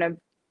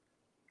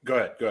Go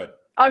ahead.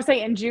 I would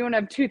say in June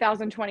of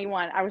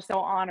 2021, I was so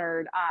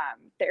honored.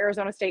 The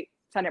Arizona State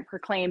Senate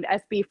proclaimed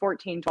SB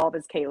 1412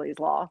 as Kaylee's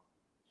law.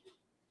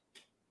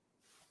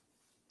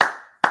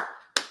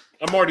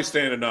 I'm already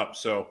standing up.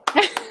 So,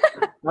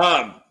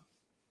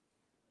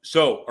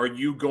 so are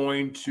you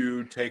going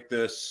to take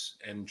this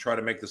and try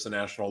to make this a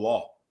national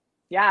law?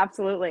 Yeah,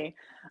 absolutely.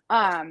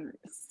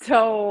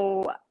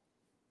 So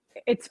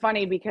it's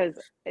funny because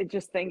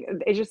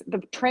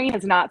the train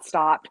has not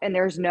stopped, and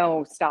there's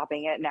no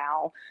stopping it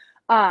now.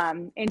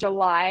 In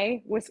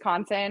July,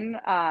 Wisconsin,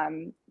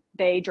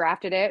 they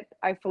drafted it.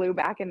 I flew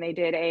back and they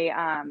did a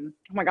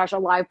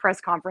live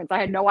press conference. I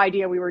had no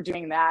idea we were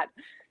doing that.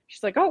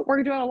 She's like, "Oh,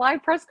 we're doing a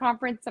live press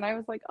conference." And I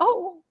was like,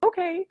 "Oh,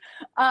 okay."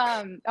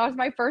 That was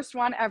my first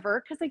one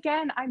ever. Cause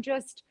again, I'm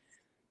just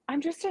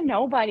a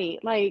nobody.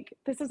 Like,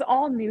 this is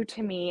all new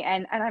to me,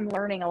 and I'm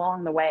learning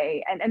along the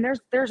way. And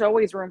there's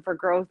always room for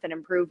growth and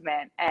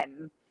improvement.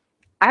 And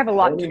I have a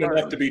lot to learn.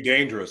 Enough to be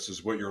dangerous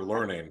is what you're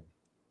learning.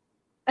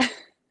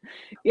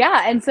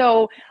 Yeah. And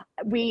so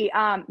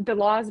the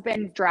law has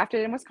been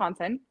drafted in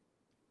Wisconsin,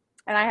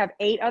 and I have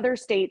 8 other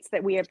states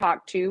that we have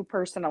talked to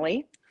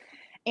personally.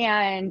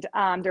 And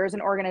there's an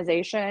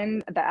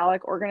organization, the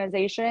ALEC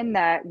organization,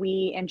 that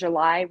in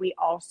July, we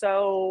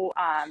also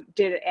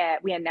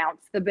we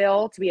announced the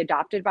bill to be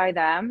adopted by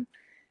them.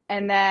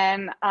 And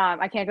then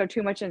I can't go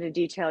too much into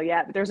detail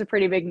yet, but there's a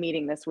pretty big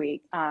meeting this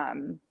week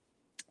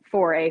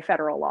for a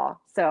federal law.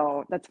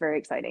 So that's very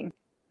exciting.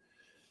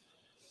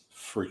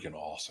 Freaking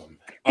awesome.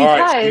 All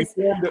right.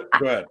 Go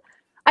ahead.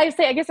 I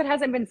guess it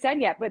hasn't been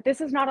said yet, but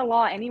this is not a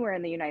law anywhere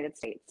in the United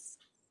States.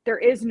 There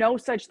is no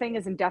such thing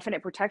as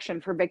indefinite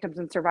protection for victims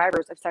and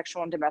survivors of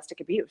sexual and domestic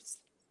abuse.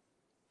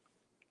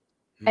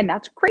 And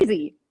that's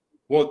crazy.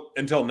 Well,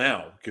 until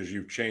now, because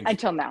you've changed.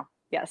 Until now,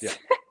 yes.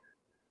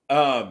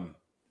 Yeah.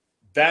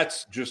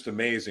 That's just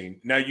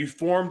amazing. Now, you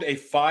formed a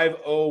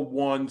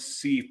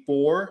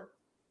 501c4.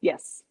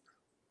 Yes.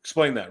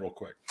 Explain that real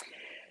quick.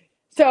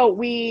 So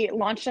we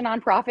launched a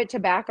nonprofit to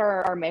back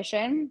our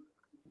mission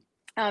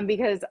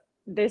because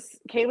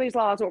Kaylee's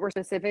law is what we're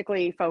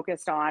specifically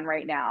focused on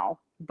right now.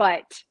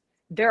 But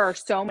there are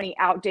so many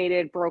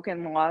outdated,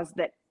 broken laws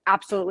that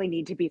absolutely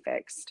need to be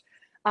fixed.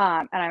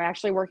 And I'm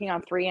actually working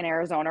on 3 in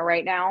Arizona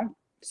right now,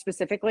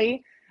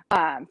 specifically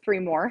 3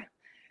 more.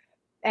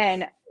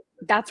 And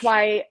that's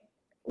why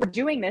we're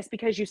doing this,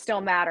 because you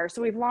still matter.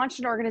 So we've launched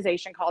an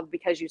organization called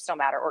Because You Still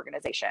Matter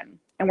organization.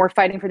 And we're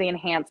fighting for the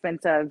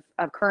enhancements of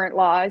current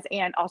laws,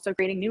 and also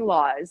creating new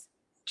laws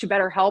to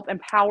better help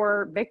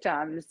empower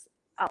victims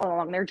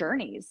along their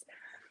journeys.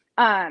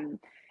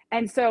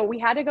 And so we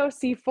had to go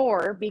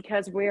C4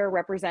 because we're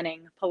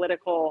representing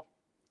political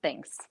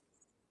things,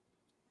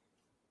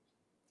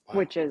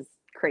 which is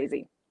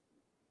crazy.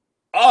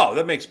 Oh,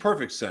 that makes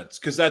perfect sense,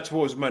 because that's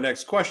what was my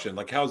next question.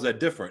 Like, how's that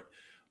different?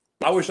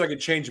 I wish I could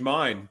change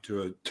mine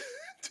to a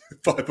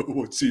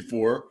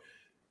 501c4.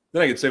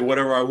 Then I could say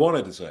whatever I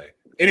wanted to say.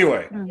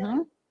 Anyway,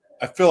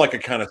 I feel like I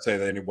kind of say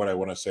that what I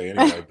want to say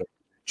anyway. But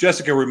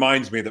Jessica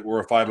reminds me that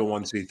we're a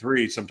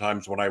 501c3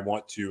 sometimes when I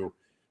want to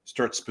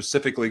start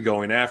specifically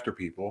going after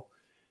people.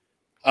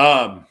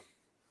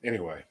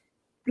 Anyway,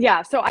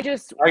 Yeah. So I'm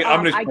just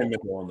playing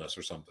mental illness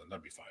or something.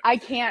 That'd be fine.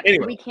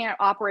 We can't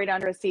operate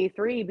under a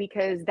C3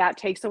 because that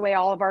takes away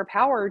all of our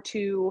power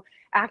to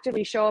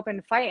actively show up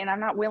and fight. And I'm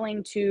not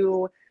willing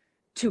to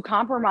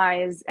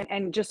compromise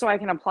and just so I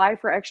can apply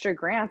for extra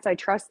grants. I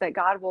trust that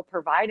God will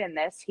provide in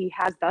this. He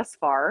has thus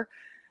far.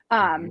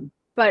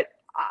 But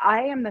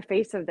I am the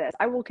face of this.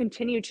 I will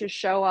continue to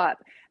show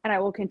up and I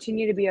will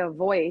continue to be a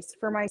voice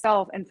for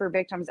myself and for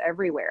victims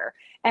everywhere.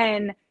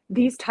 And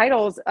these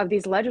titles of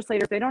these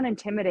legislators, they don't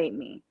intimidate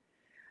me.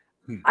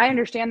 I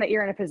understand that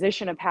you're in a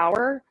position of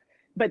power,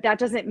 but that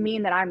doesn't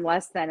mean that I'm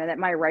less than and that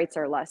my rights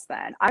are less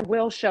than. I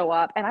will show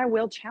up and I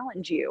will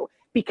challenge you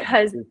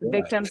because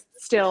victims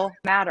still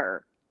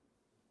matter.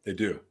 They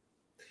do.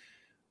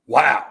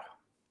 Wow.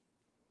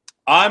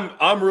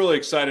 I'm really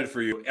excited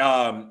for you.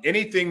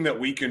 Anything that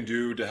we can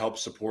do to help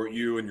support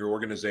you and your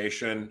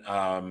organization.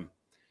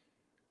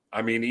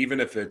 I mean, even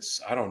if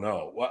it's, I don't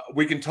know,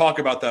 we can talk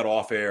about that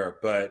off air,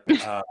 but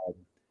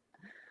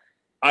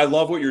I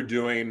love what you're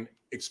doing,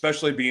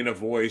 especially being a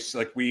voice.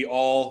 Like we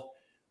all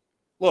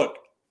look,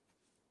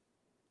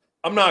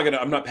 I'm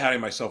not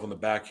patting myself on the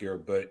back here,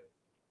 but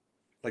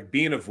like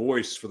being a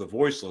voice for the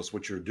voiceless,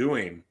 what you're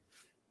doing,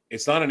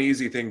 it's not an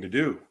easy thing to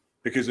do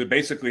because it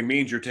basically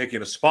means you're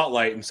taking a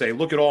spotlight and say,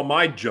 look at all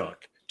my junk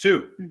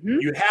too.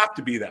 You have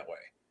to be that way.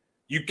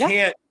 You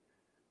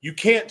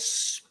can't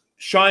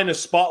shine a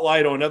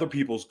spotlight on other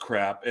people's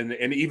crap and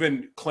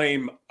even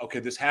claim, okay,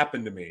 this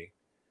happened to me.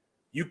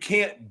 You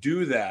can't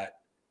do that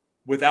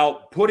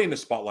without putting a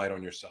spotlight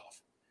on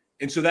yourself.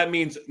 And so that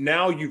means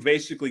now you've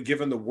basically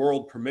given the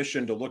world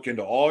permission to look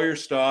into all your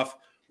stuff,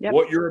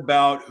 what you're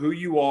about, who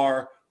you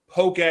are,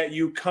 poke at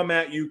you, come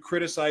at you,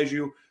 criticize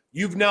you.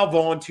 You've now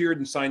volunteered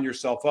and signed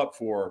yourself up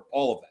for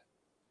all of that.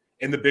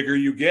 And the bigger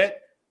you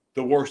get,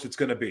 the worse it's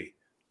going to be.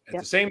 At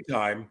the same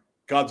time,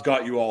 God's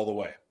got you all the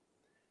way.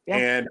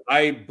 And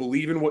I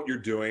believe in what you're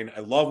doing. I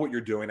love what you're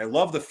doing. I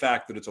love the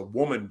fact that it's a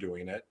woman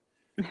doing it,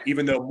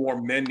 even though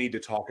more men need to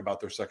talk about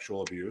their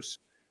sexual abuse.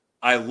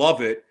 I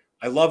love it.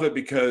 I love it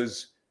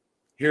because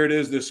here it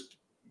is, this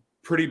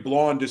pretty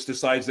blonde just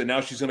decides that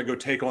now she's going to go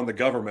take on the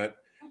government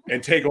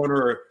and take on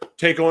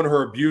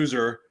her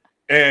abuser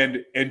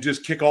and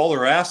just kick all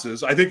their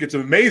asses. I think it's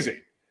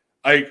amazing.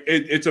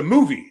 It's a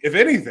movie, if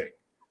anything.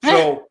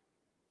 So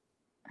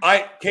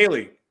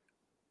Kaylee,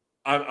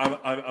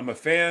 I'm a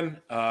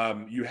fan.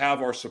 You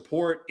have our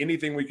support.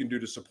 Anything we can do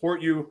to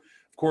support you.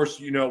 Of course,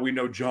 we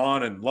know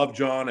John and love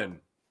John, and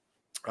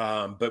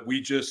but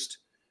we just,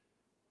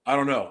 I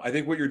don't know. I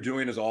think what you're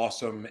doing is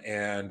awesome,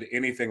 and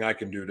anything I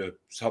can do to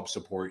help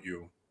support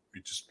you,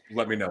 just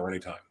let me know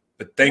anytime.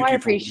 But thank you. I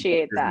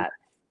appreciate that.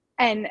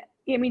 And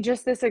I mean,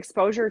 just this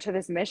exposure to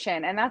this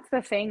mission. And that's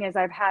the thing is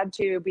I've had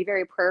to be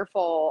very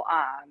prayerful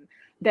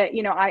that,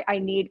 I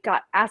need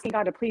God, asking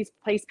God to please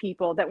place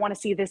people that want to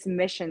see this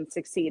mission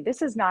succeed.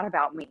 This is not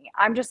about me.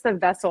 I'm just the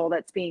vessel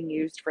that's being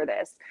used for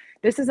this.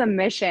 This is a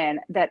mission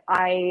that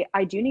I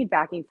do need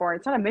backing for.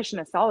 It's not a mission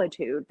of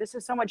solitude. This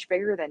is so much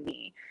bigger than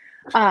me.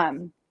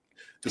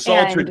 The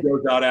solitude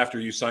goes out after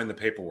you sign the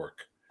paperwork.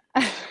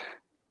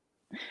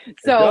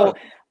 So,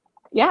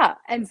 yeah.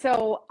 And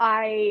so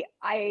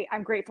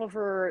I'm grateful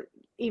for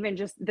even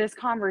just this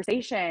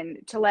conversation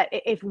to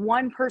if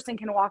one person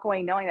can walk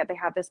away knowing that they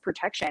have this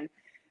protection,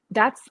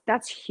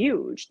 that's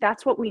huge.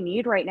 That's what we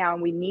need right now.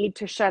 And we need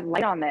to shed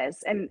light on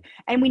this. And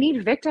we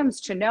need victims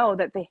to know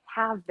that they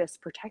have this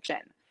protection.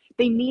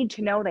 They need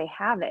to know they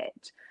have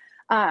it.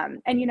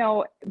 And,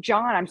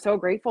 John, I'm so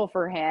grateful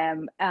for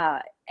him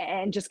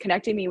and just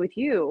connecting me with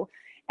you.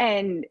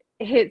 And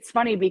it's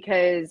funny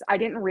because I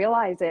didn't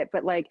realize it,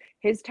 but like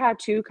his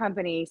tattoo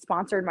company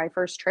sponsored my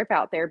first trip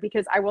out there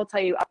because I will tell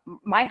you,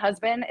 my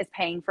husband is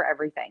paying for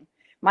everything.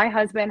 My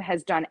husband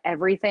has done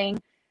everything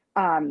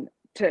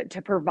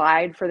to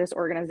provide for this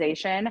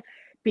organization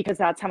because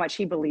that's how much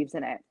he believes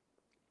in it.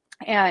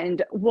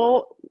 And it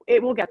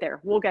will get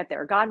there. We'll get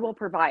there. God will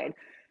provide.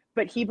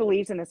 But he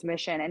believes in this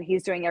mission and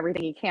he's doing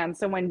everything he can.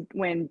 So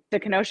when the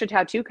Kenosha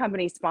Tattoo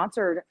Company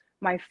sponsored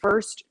my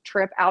first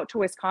trip out to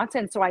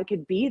Wisconsin so I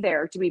could be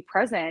there to be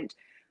present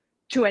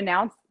to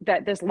announce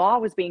that this law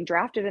was being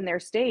drafted in their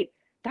state,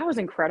 that was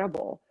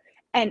incredible.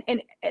 And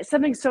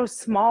something so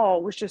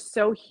small was just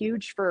so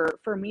huge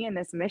for me in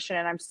this mission.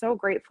 And I'm so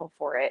grateful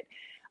for it.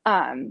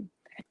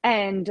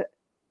 And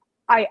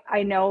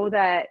I know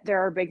that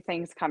there are big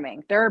things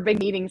coming. There are big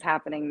meetings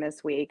happening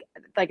this week.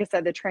 Like I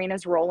said, the train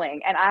is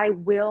rolling and I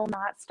will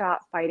not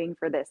stop fighting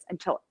for this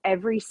until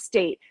every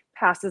state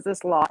passes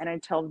this law and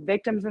until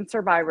victims and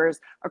survivors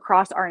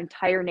across our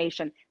entire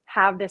nation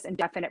have this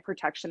indefinite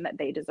protection that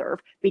they deserve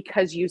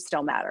because you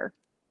still matter.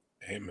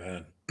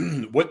 Amen.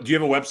 What, do you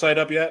have a website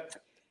up yet?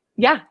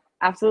 Yeah,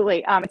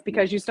 absolutely. It's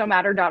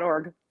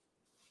becauseyoustillmatter.org.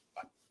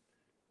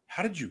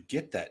 How did you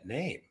get that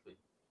name?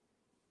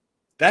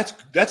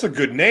 That's a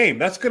good name.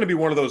 That's going to be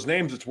one of those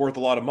names that's worth a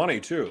lot of money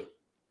too.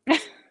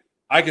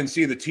 I can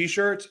see the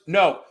t-shirts.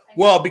 No,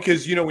 well,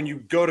 because when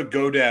you go to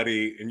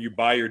GoDaddy and you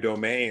buy your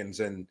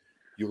domains and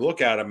you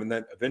look at them and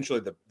then eventually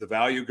the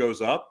value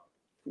goes up.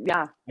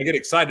 Yeah. I get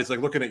excited. It's like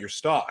looking at your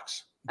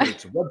stocks, but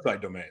it's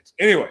website domains.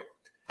 Anyway,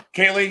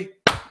 Kaylee,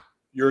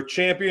 you're a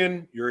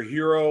champion. You're a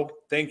hero.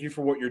 Thank you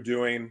for what you're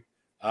doing.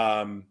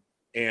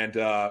 And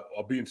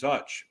I'll be in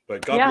touch.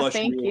 But God bless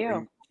thank you. you.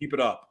 And keep it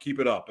up. Keep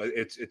it up.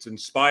 It's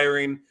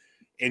inspiring.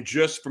 And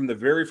just from the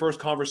very first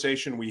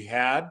conversation we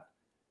had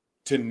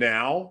to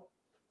now,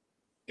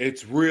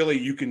 it's really,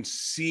 you can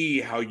see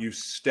how you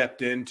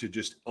stepped into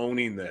just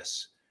owning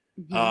this.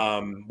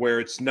 Where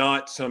it's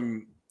not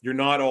you're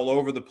not all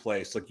over the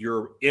place. Like,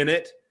 you're in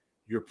it,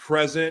 you're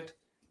present,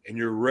 and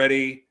you're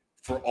ready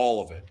for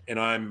all of it. And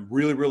I'm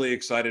really, really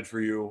excited for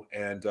you.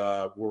 And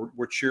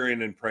we're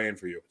cheering and praying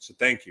for you. So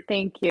thank you.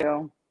 Thank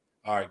you.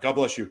 All right. God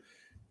bless you.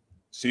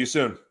 See you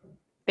soon.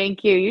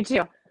 Thank you. You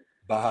too.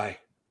 Bye.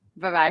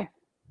 Bye-bye.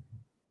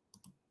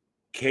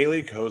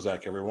 Kaylee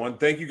Kozak, everyone.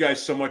 Thank you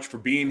guys so much for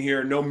being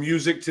here. No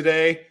music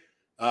today,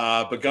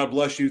 but God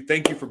bless you.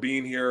 Thank you for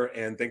being here,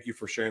 and thank you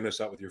for sharing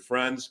this out with your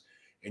friends.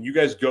 And you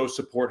guys go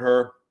support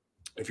her.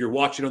 If you're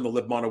watching on the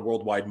Libmana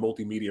Worldwide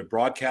Multimedia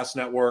Broadcast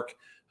Network,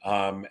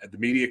 the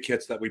media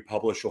kits that we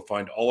publish, you'll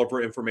find all of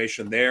her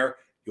information there.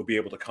 You'll be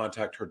able to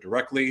contact her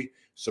directly,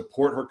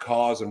 support her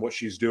cause and what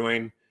she's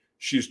doing.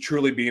 She's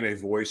truly being a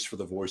voice for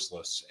the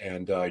voiceless,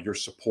 and your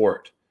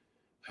support.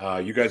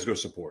 You guys go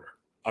support her.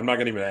 I'm not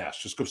going to even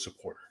ask. Just go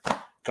support her.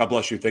 God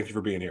bless you. Thank you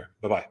for being here.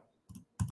 Bye-bye.